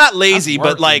Okay, so working. not lazy, That's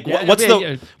but like, working.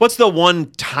 Yeah, what's the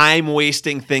one time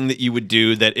wasting thing that you would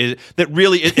do that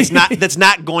really it's not that's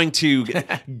not going to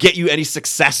get you any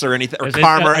success or anything or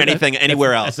karma or anything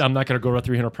anywhere else? I'm not going to go to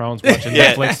 300 pounds watching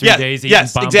Yeah. Netflix 3 Yeah. days eating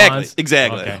Yes, bonbons.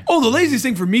 exactly. Okay. Oh, the laziest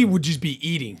thing for me would just be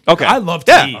eating. Okay. I love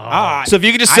to Yeah. eat. So if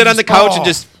you could just sit on the couch and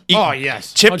just eat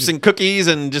yes, chips and cookies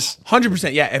and just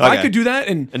 100%. Yeah, if I Okay. could do that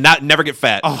and never get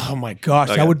fat. oh my gosh,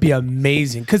 Okay. that would be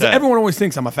amazing. Because Yeah. everyone always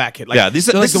thinks I'm a fat kid. Like, Yeah, this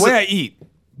they're like is the way a- I eat.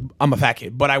 I'm a fat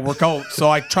kid, but I work out, so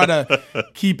I try to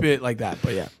keep it like that.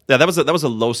 But yeah, Yeah, that was a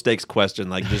low stakes question.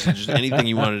 Like just anything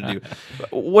you wanted to do.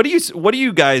 What do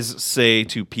you guys say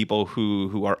to people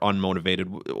who are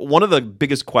unmotivated? One of the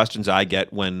biggest questions I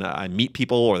get when I meet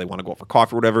people or they want to go out for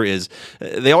coffee or whatever is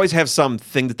they always have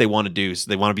something that they want to do. So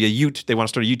they want to be they want to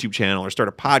start a YouTube channel or start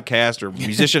a podcast or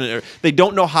musician. Or they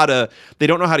don't know how to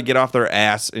get off their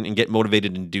ass and get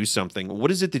motivated and do something.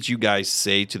 What is it that you guys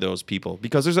say to those people?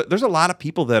 Because there's a lot of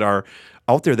people that are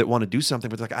out there that want to do something,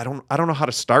 but like I don't know how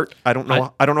to start. I don't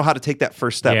know how to take that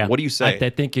first step. Yeah. What do you say? I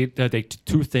think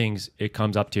two things it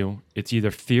comes up to. It's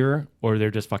either fear or they're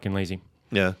just fucking lazy.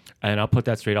 Yeah. And I'll put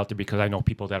that straight out there because I know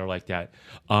people that are like that.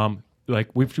 Like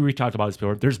we talked about this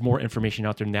before. There's more information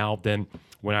out there now than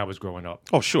when I was growing up.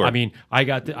 Oh, sure. I mean, I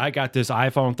got this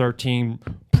iPhone 13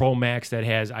 Pro Max that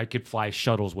I could fly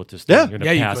shuttles with this thing. Yeah. in the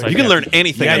Yeah, you past. could. Like You can that. learn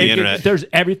anything on the it- internet. There's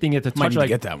everything at the touch. need to Like,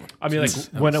 get that one. I mean,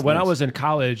 like when I was in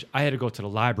college, I had to go to the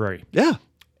library Yeah.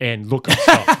 and look up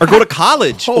stuff. Or go to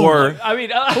college or I mean,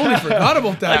 totally forgot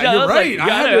about that. I You're was right. Like,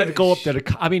 I had to go up there.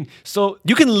 I mean, so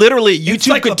you can literally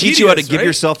YouTube could teach you how to Encyclopedias, give right?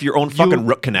 yourself your own fucking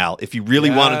root canal if you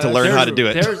really wanted to learn how to do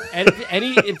it. There's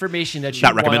any information that you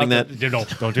Not want recommending out that. there- No,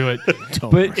 don't do it.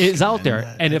 Don't But it's out there,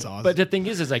 that. and That's awesome. but the thing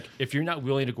is like if you're not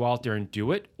willing to go out there and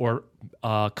do it or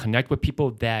connect with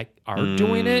people that are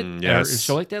doing it, yes. or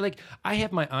so like that. Like I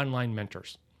have my online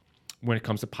mentors when it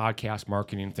comes to podcast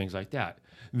marketing and things like that.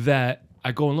 That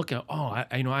I go and look at. Oh,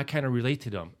 I kind of relate to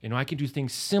them. I can do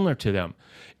things similar to them,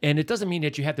 and it doesn't mean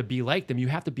that you have to be like them. You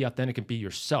have to be authentic and be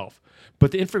yourself.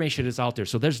 But the information is out there,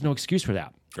 so there's no excuse for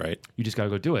that. Right. You just got to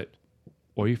go do it,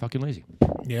 or you're fucking lazy.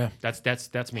 yeah. That's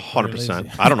me.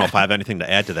 100%. I don't know if I have anything to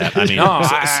add to that. I mean, No,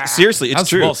 seriously, it's that's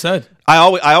true. well said. I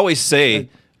always say,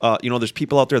 there's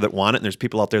people out there that want it, and there's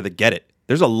people out there that get it.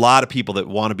 There's a lot of people that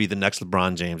want to be the next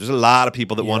LeBron James. There's a lot of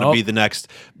people that want to Yep. be the next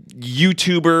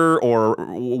YouTuber or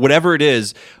whatever it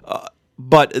is.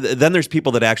 But then there's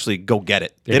people that actually go get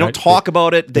it. They don't talk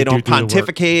about it. They don't do the work.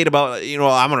 pontificate about,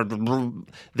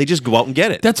 they just go out and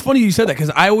get it. That's funny you said that because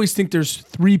I always think there's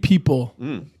three people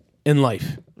in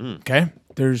life. Okay,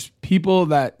 there's people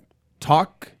that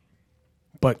talk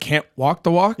but can't walk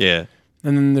the walk. Yeah.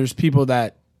 And then there's people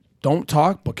that don't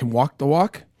talk but can walk the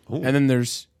walk. And then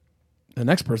there's the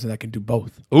next person that can do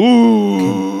both.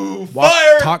 Ooh, Walk,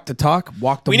 fire! talk to talk,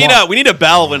 walk the We walk. need a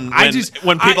bell when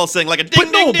people I- sing like a ding,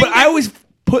 But no, ding, ding, but I ding. always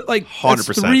put like that's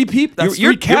 100%. three people. That's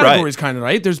You're three right. categories, kind of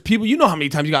right. There's people. You know how many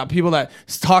times you got people that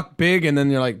talk big, and then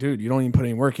you're like, dude, you don't even put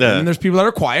any work in. Yeah. And then there's people that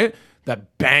are quiet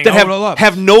that bang that out a lot.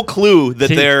 have no clue that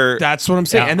See, they're That's what I'm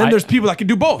saying. Yeah, and then there's people that can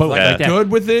do both. Like like they're that.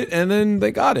 good with it, and then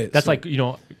they got it. That's So- like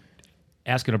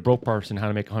asking a broke person how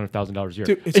to make $100,000 a year.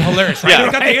 dude, it's hilarious. Right? Yeah.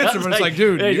 They got the answer, but it's like,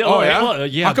 dude, oh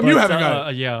yeah, how come you haven't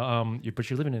got it? But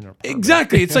you're living in an apartment.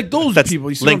 Exactly. It's like those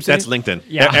people. You see what I'm saying? That's LinkedIn.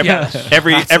 Yeah.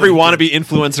 Every wannabe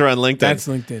influencer on LinkedIn. That's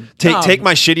LinkedIn. Take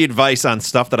my shitty advice on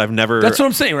stuff that I've never That's what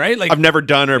I'm saying, right? Like I've never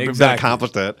done or been Exactly.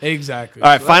 accomplished at. Exactly. All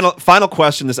right, So final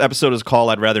question. This episode is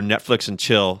called "I'd Rather Netflix and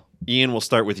Chill." Ian, we'll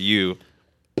start with you.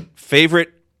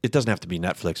 Favorite? It doesn't have to be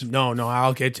Netflix. No,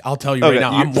 I'll tell you Okay, right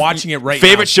now. I'm watching it right now.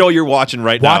 Favorite show you're watching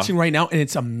right now? Watching right now, and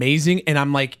it's amazing, and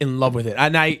I'm like in love with it.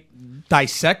 And I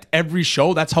dissect every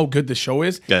show. That's how good the show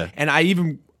is. Yeah. And I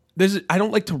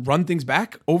don't like to run things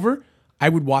back over. I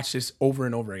would watch this over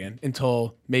and over again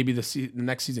until maybe the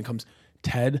next season comes.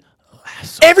 Ted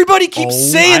Lasso. Everybody keeps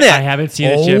saying that. I haven't seen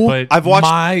it yet, but I've watched.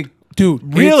 My dude,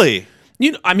 Really?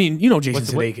 Jason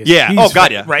Sudeikis. Yeah. He's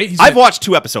God, yeah. Right. He's I've watched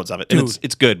 2 episodes of it, and Dude,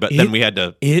 it's good. But then we had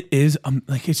to. It is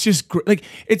like it's just like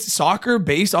it's soccer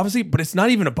based, obviously, but it's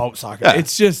not even about soccer. Yeah.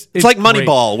 It's just It's like great.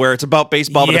 Moneyball, where it's about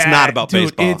baseball, but it's Yeah, not about dude,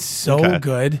 baseball. It's so Okay.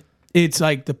 good. It's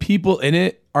like the people in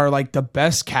it are like the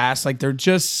best cast. Like they're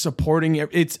just supporting it.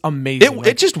 It's amazing.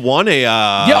 It just won a it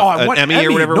won an Emmy or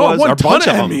Emmy. whatever No, it it was. won Or a a bunch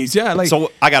ton of of them. Emmys, yeah, like-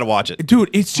 so I gotta watch it. Dude,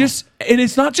 it's just, and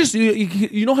it's not just,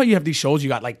 you know how you have these shows, you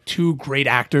got like two great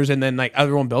actors and then like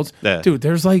everyone builds. Yeah. Dude,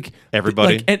 there's like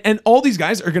Everybody. like, and all these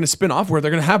guys are gonna spin off where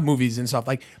they're gonna have movies and stuff.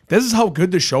 Like this is how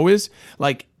good the show is.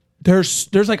 Like there's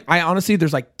like, I honestly,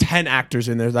 there's like 10 actors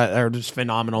in there that are just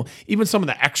phenomenal. Even some of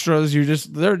the extras,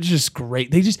 they're just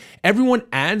great. Everyone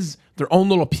adds their own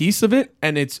little piece of it,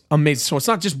 and it's amazing. So it's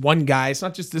not just one guy. It's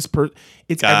not just this person.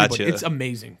 It's Gotcha. everybody. It's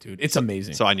amazing, dude. It's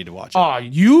amazing. So I need to watch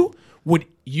it.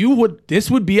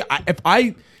 This would be, if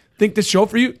I think this show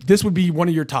for you, this would be one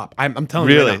of your top. I'm telling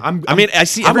you. Really? Right now. I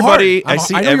see I'm everybody. hard. I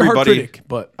see I know you're a hard everybody. critic,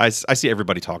 but I see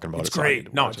everybody talking about it. it's so I need great.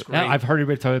 to No, watch it's it. great. I've heard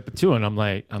everybody talk about it too, and I'm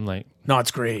like, No,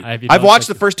 it's great. I've watched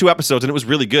the first 2 episodes and it was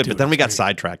really good, but then we got great.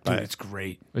 sidetracked by Dude, it. it's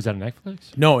great. is that on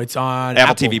Netflix? No, it's on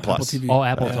Apple TV Plus. Oh,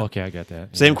 Apple. Okay, I got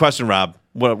that. Same question, Rob.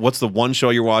 What's the one show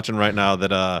you're watching right now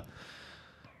that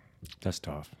That's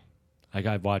tough.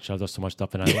 I've watched so much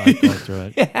stuff, and I've gone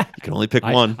through it. you can only pick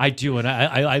one? I do, and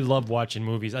I love watching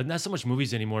movies. Not so much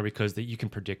movies anymore because you can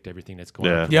predict everything that's going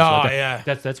on. Yeah. Yeah, So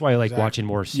yeah. That's why I like watching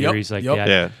more series like that.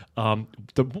 Yeah.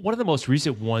 One of the most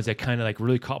recent ones that kind of like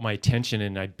really caught my attention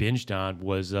and I binged on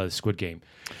was Squid Game.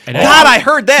 And God, I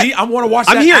heard that. See, I want to watch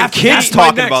I'm that hearing after. kids That's my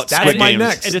talking next. about That's Squid my Games.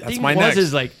 next. And the That's thing my was next.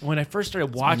 is like when I first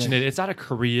started watching it, it's out of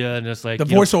Korea and it's like The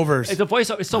you know, voiceovers. It's the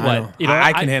voiceover. So I what? know. You know,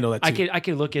 I can handle that too. I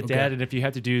can look at that, and if you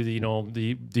have to do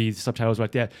the subtitles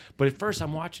like that. But at first,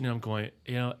 I'm watching it. I'm going,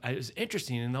 it's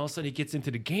interesting, and all of a sudden, he gets into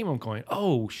the game. I'm going,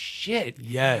 oh shit,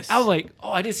 Yes. I'm like,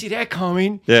 oh, I didn't see that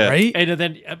coming. Yeah. Right? And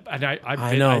then I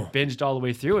know. I binged all the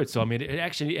way through it. So I mean, it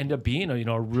actually ended up being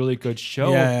a really good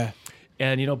show. Yeah.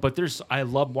 And but I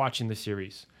love watching the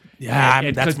series. Yeah,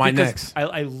 And that's my because next.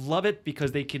 I love it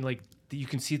because they can you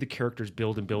can see the characters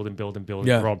build and build and build and build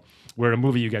Yeah. and grow. Where in a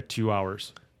movie you got 2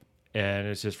 hours, and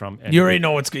it's just from. You already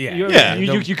know what's good. Yeah. Yeah.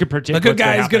 You can predict. The good what's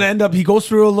guy is going to happen. end up, he goes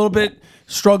through a little bit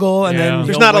struggle and Yeah. then There's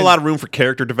he'll not a win. lot of room for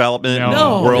character development,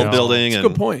 No. and world No. building. That's a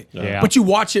good point. Yeah. But you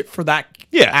watch it for that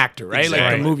actor, right? Like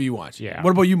Exactly. the movie you watch. Yeah. What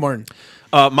about you, Martin?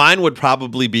 Mine would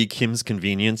probably be Kim's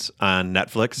Convenience on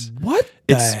Netflix. What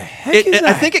the heck I is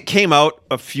that? think it came out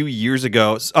a few years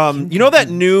ago. You know that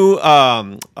new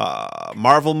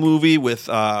Marvel movie with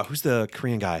who's the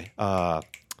Korean guy?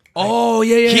 Oh,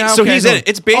 yeah. So okay, he's I in know. it.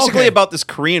 It's basically Okay. about this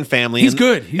Korean family. He's and,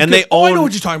 good. He's and good. they Oh, own. I know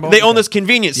what you're talking about. They own Okay. this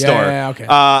convenience Yeah, store. yeah, okay.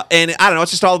 And I don't know.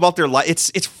 It's just all about their life.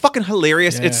 It's fucking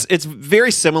hilarious. Yeah. It's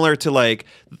very similar to like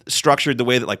structured the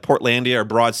way that like Portlandia or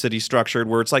Broad City structured,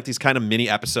 where it's like these kind of mini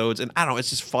episodes. And I don't know.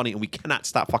 It's just funny, and we cannot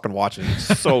stop fucking watching it.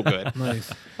 It's so good.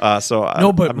 Nice.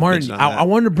 No, But Martin, I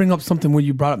wanted to bring up something when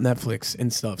you brought up Netflix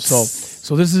and stuff.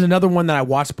 So this is another one that I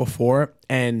watched before,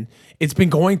 and it's been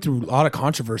going through a lot of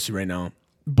controversy right now.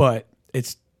 But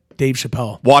it's Dave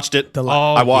Chappelle. watched it. Oh,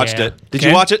 I watched yeah. it. Did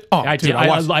you watch it? Oh, I dude, did. I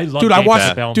watched. I love dude, I Dave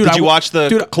watched. Chappelle. Dude, Did I you wa- watch the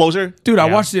dude, closer? Dude, I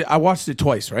Yeah. watched it. I watched it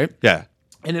twice, right? Yeah.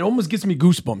 And it almost gives me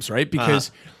goosebumps, right?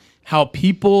 Because how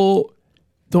people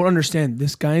don't understand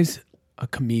this guy's a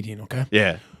comedian, okay?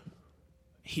 Yeah.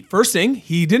 First thing,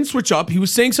 he didn't switch up. He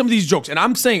was saying some of these jokes. And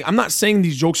I'm not saying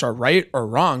these jokes are right or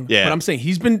wrong. Yeah. But I'm saying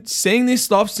he's been saying this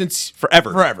stuff since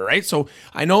Forever. Forever, right? So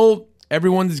I know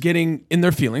everyone's getting in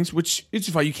their feelings, which is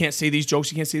fine. You can't say these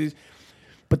jokes. You can't say these.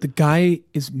 But the guy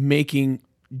is making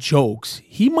jokes.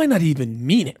 He might not even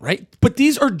mean it, right? But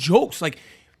these are jokes. Like,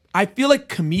 I feel like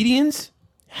comedians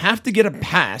have to get a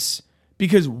pass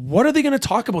because what are they going to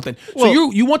talk about then? Well-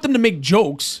 so you want them to make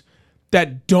jokes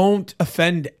that don't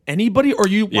offend anybody, or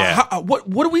you? Yeah.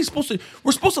 What are we supposed to?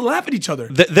 We're supposed to laugh at each other.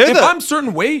 They're if the- I'm a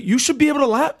certain way, you should be able to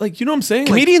laugh. Like, you know what I'm saying?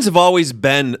 Like, Comedians have always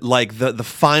been like the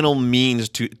final means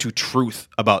to truth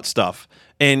about stuff.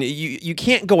 And you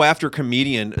can't go after a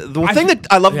comedian. The thing that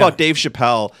I love about Dave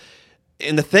Chappelle,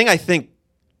 and the thing I think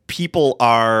people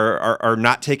are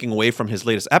not taking away from his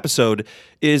latest episode,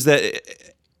 is that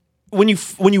when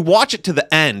you watch it to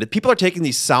the end, people are taking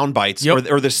these sound bites Yep.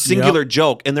 or this singular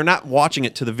joke, and they're not watching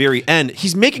it to the very end.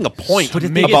 He's making a point But the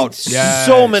thing about is-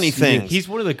 so many things. He's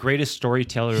one of the greatest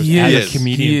storytellers He as is. a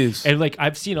comedian. He is. And like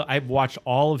I've watched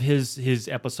all of his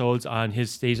episodes on his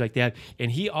stage like that,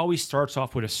 and he always starts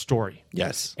off with a story.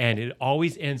 Yes. And it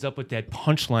always ends up with that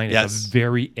punchline at Yes. the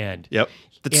very end. Yep.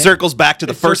 That And circles back to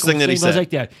the it first circles thing that he things said.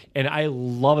 like that, and I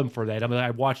love him for that. I mean,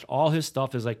 I watched all his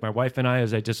stuff as like my wife and I,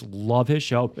 as I just love his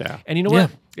show. Yeah. And you know Yeah.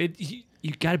 what?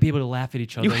 You got to be able to laugh at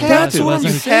each other. You have That's to. what I'm You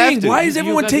saying. have to. Why is You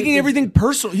everyone gotta- taking everything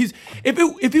personal?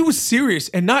 If he was serious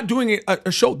and not doing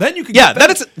a show, then you could Yeah,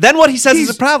 get then what he says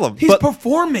is a problem. He's But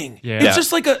performing. Yeah. It's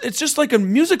just like a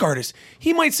music artist.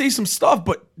 He might say some stuff,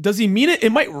 but does he mean it?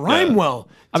 It might rhyme Yeah. well.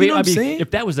 Do you know what I'm saying?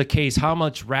 if that was the case, how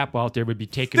much rap out there would be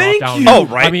taken Thank off you. down? Oh,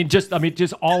 right. I mean, just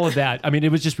all of that. I mean,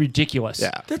 it was just ridiculous.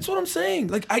 Yeah. That's what I'm saying.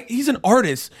 Like, he's an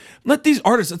artist. Let these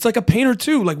artists. It's like a painter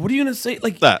too. Like, what are you gonna say?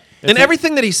 Like That. And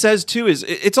everything that he says too is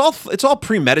it's all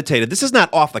premeditated. This is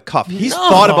not off the cuff. He's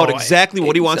thought about exactly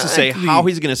what he wants to say, exactly. how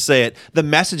he's going to say it, the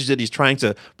message that he's trying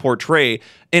to portray.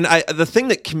 And the thing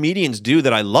that comedians do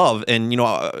that I love, and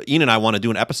Ian and I want to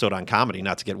do an episode on comedy,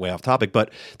 not to get way off topic,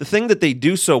 but the thing that they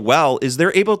do so well is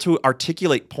they're able to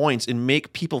articulate points and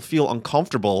make people feel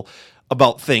uncomfortable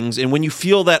about things. And when you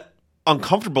feel that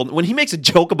uncomfortable, when he makes a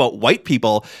joke about white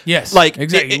people, yes, like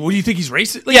exactly. What do you think he's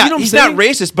racist? Like, yeah, you know what he's I'm saying? not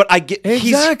racist, but I get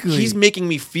Exactly. he's making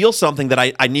me feel something that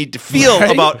I need to feel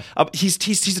Right? about. He's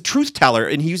a truth teller,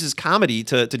 and he uses comedy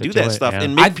to do that do it, stuff yeah.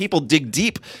 and make people dig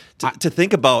deep to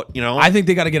think about. I think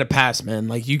they got to get a pass, man.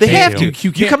 Like they can't, have to. You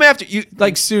You can't come after you.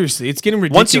 Like seriously, it's getting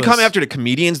ridiculous. Once you come after the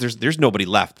comedians, there's nobody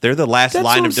left. They're the last That's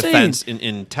line what of I'm defense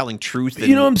in telling truth.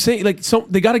 You know what I'm saying? Like, so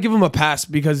they got to give them a pass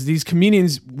because these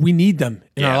comedians, we need them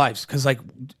in our Yeah. lives. Because like,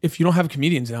 if you don't have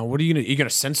comedians now, what are you gonna? You're gonna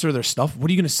censor their stuff? What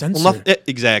are you gonna censor? Well,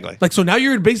 exactly. Like, so now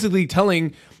you're basically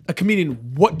telling a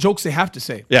comedian what jokes they have to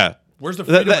say. Yeah. Where's the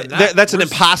freedom in that? That's an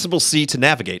Where's- impossible sea to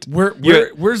navigate.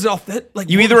 Where's the authentic?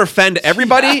 Like, You either offend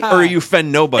everybody Yeah. or you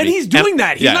offend nobody. And he's doing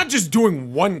that. He's yeah. not just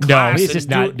doing one No, class. he's and just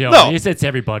not. doing- No, No. it's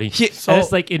everybody. So- And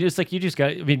it's like you just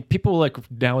got. I mean, people like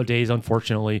nowadays,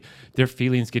 unfortunately, their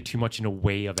feelings get too much in the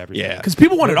way of everything. Yeah. Because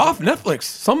people want it off Netflix.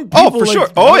 Some people for like, sure.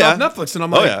 want Oh, it yeah. off Netflix, and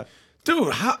I'm Oh, like, yeah.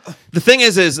 dude, how? The thing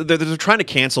is they're trying to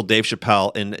cancel Dave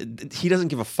Chappelle, and he doesn't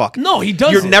give a fuck. No, he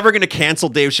doesn't. You're never going to cancel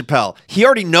Dave Chappelle. He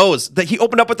already knows that he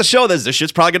opened up with the show that this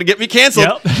shit's probably going to get me canceled.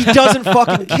 Yep. He doesn't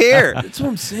fucking care. That's what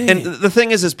I'm saying. And the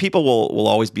thing is people will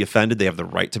always be offended. They have the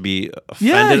right to be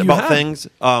offended you about have. things.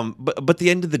 But at the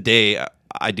end of the day,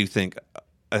 I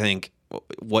think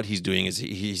what he's doing is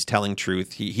he's telling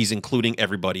truth. He's including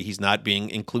everybody. He's not being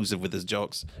inclusive with his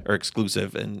jokes or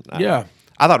exclusive. And Yeah.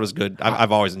 I thought it was good.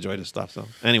 I've always enjoyed his stuff. So,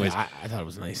 anyways, I thought it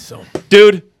was nice. So,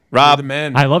 dude, you're Rob, the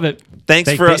man. I love it.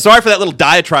 thanks sorry for that little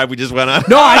diatribe we just went on.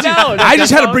 No, I No, just that's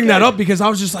had to all bring that good. up because I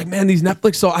was just like, man, these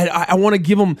Netflix. So I want to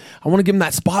give them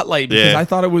that spotlight because Yeah. I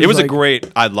thought it was. It was like, a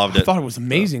great. I loved I it. thought it was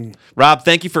amazing. Rob,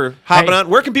 thank you for hopping Hey. on.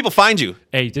 Where can people find you?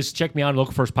 Hey, just check me out on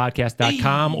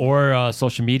localfirstpodcast.com or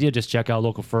social media. Just check out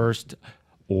Local First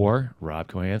or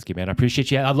Rob Kohansky, man. I appreciate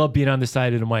you. I love being on this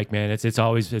side of the mic, man. It's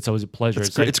always a pleasure.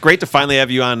 It's great to finally have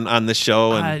you on this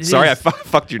show. And it sorry is. I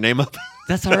fucked your name up.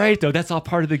 That's all right, though. That's all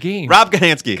part of the game. Rob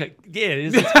Kohansky. Yeah,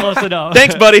 it's close enough.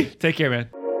 Thanks, buddy. Take care, man.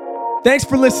 Thanks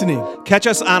for listening. Catch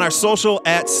us on our social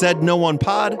at Said No One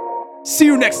Pod. See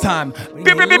you next time. Beep,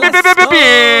 beep, beep, beep, beep, beep,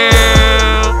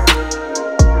 beep.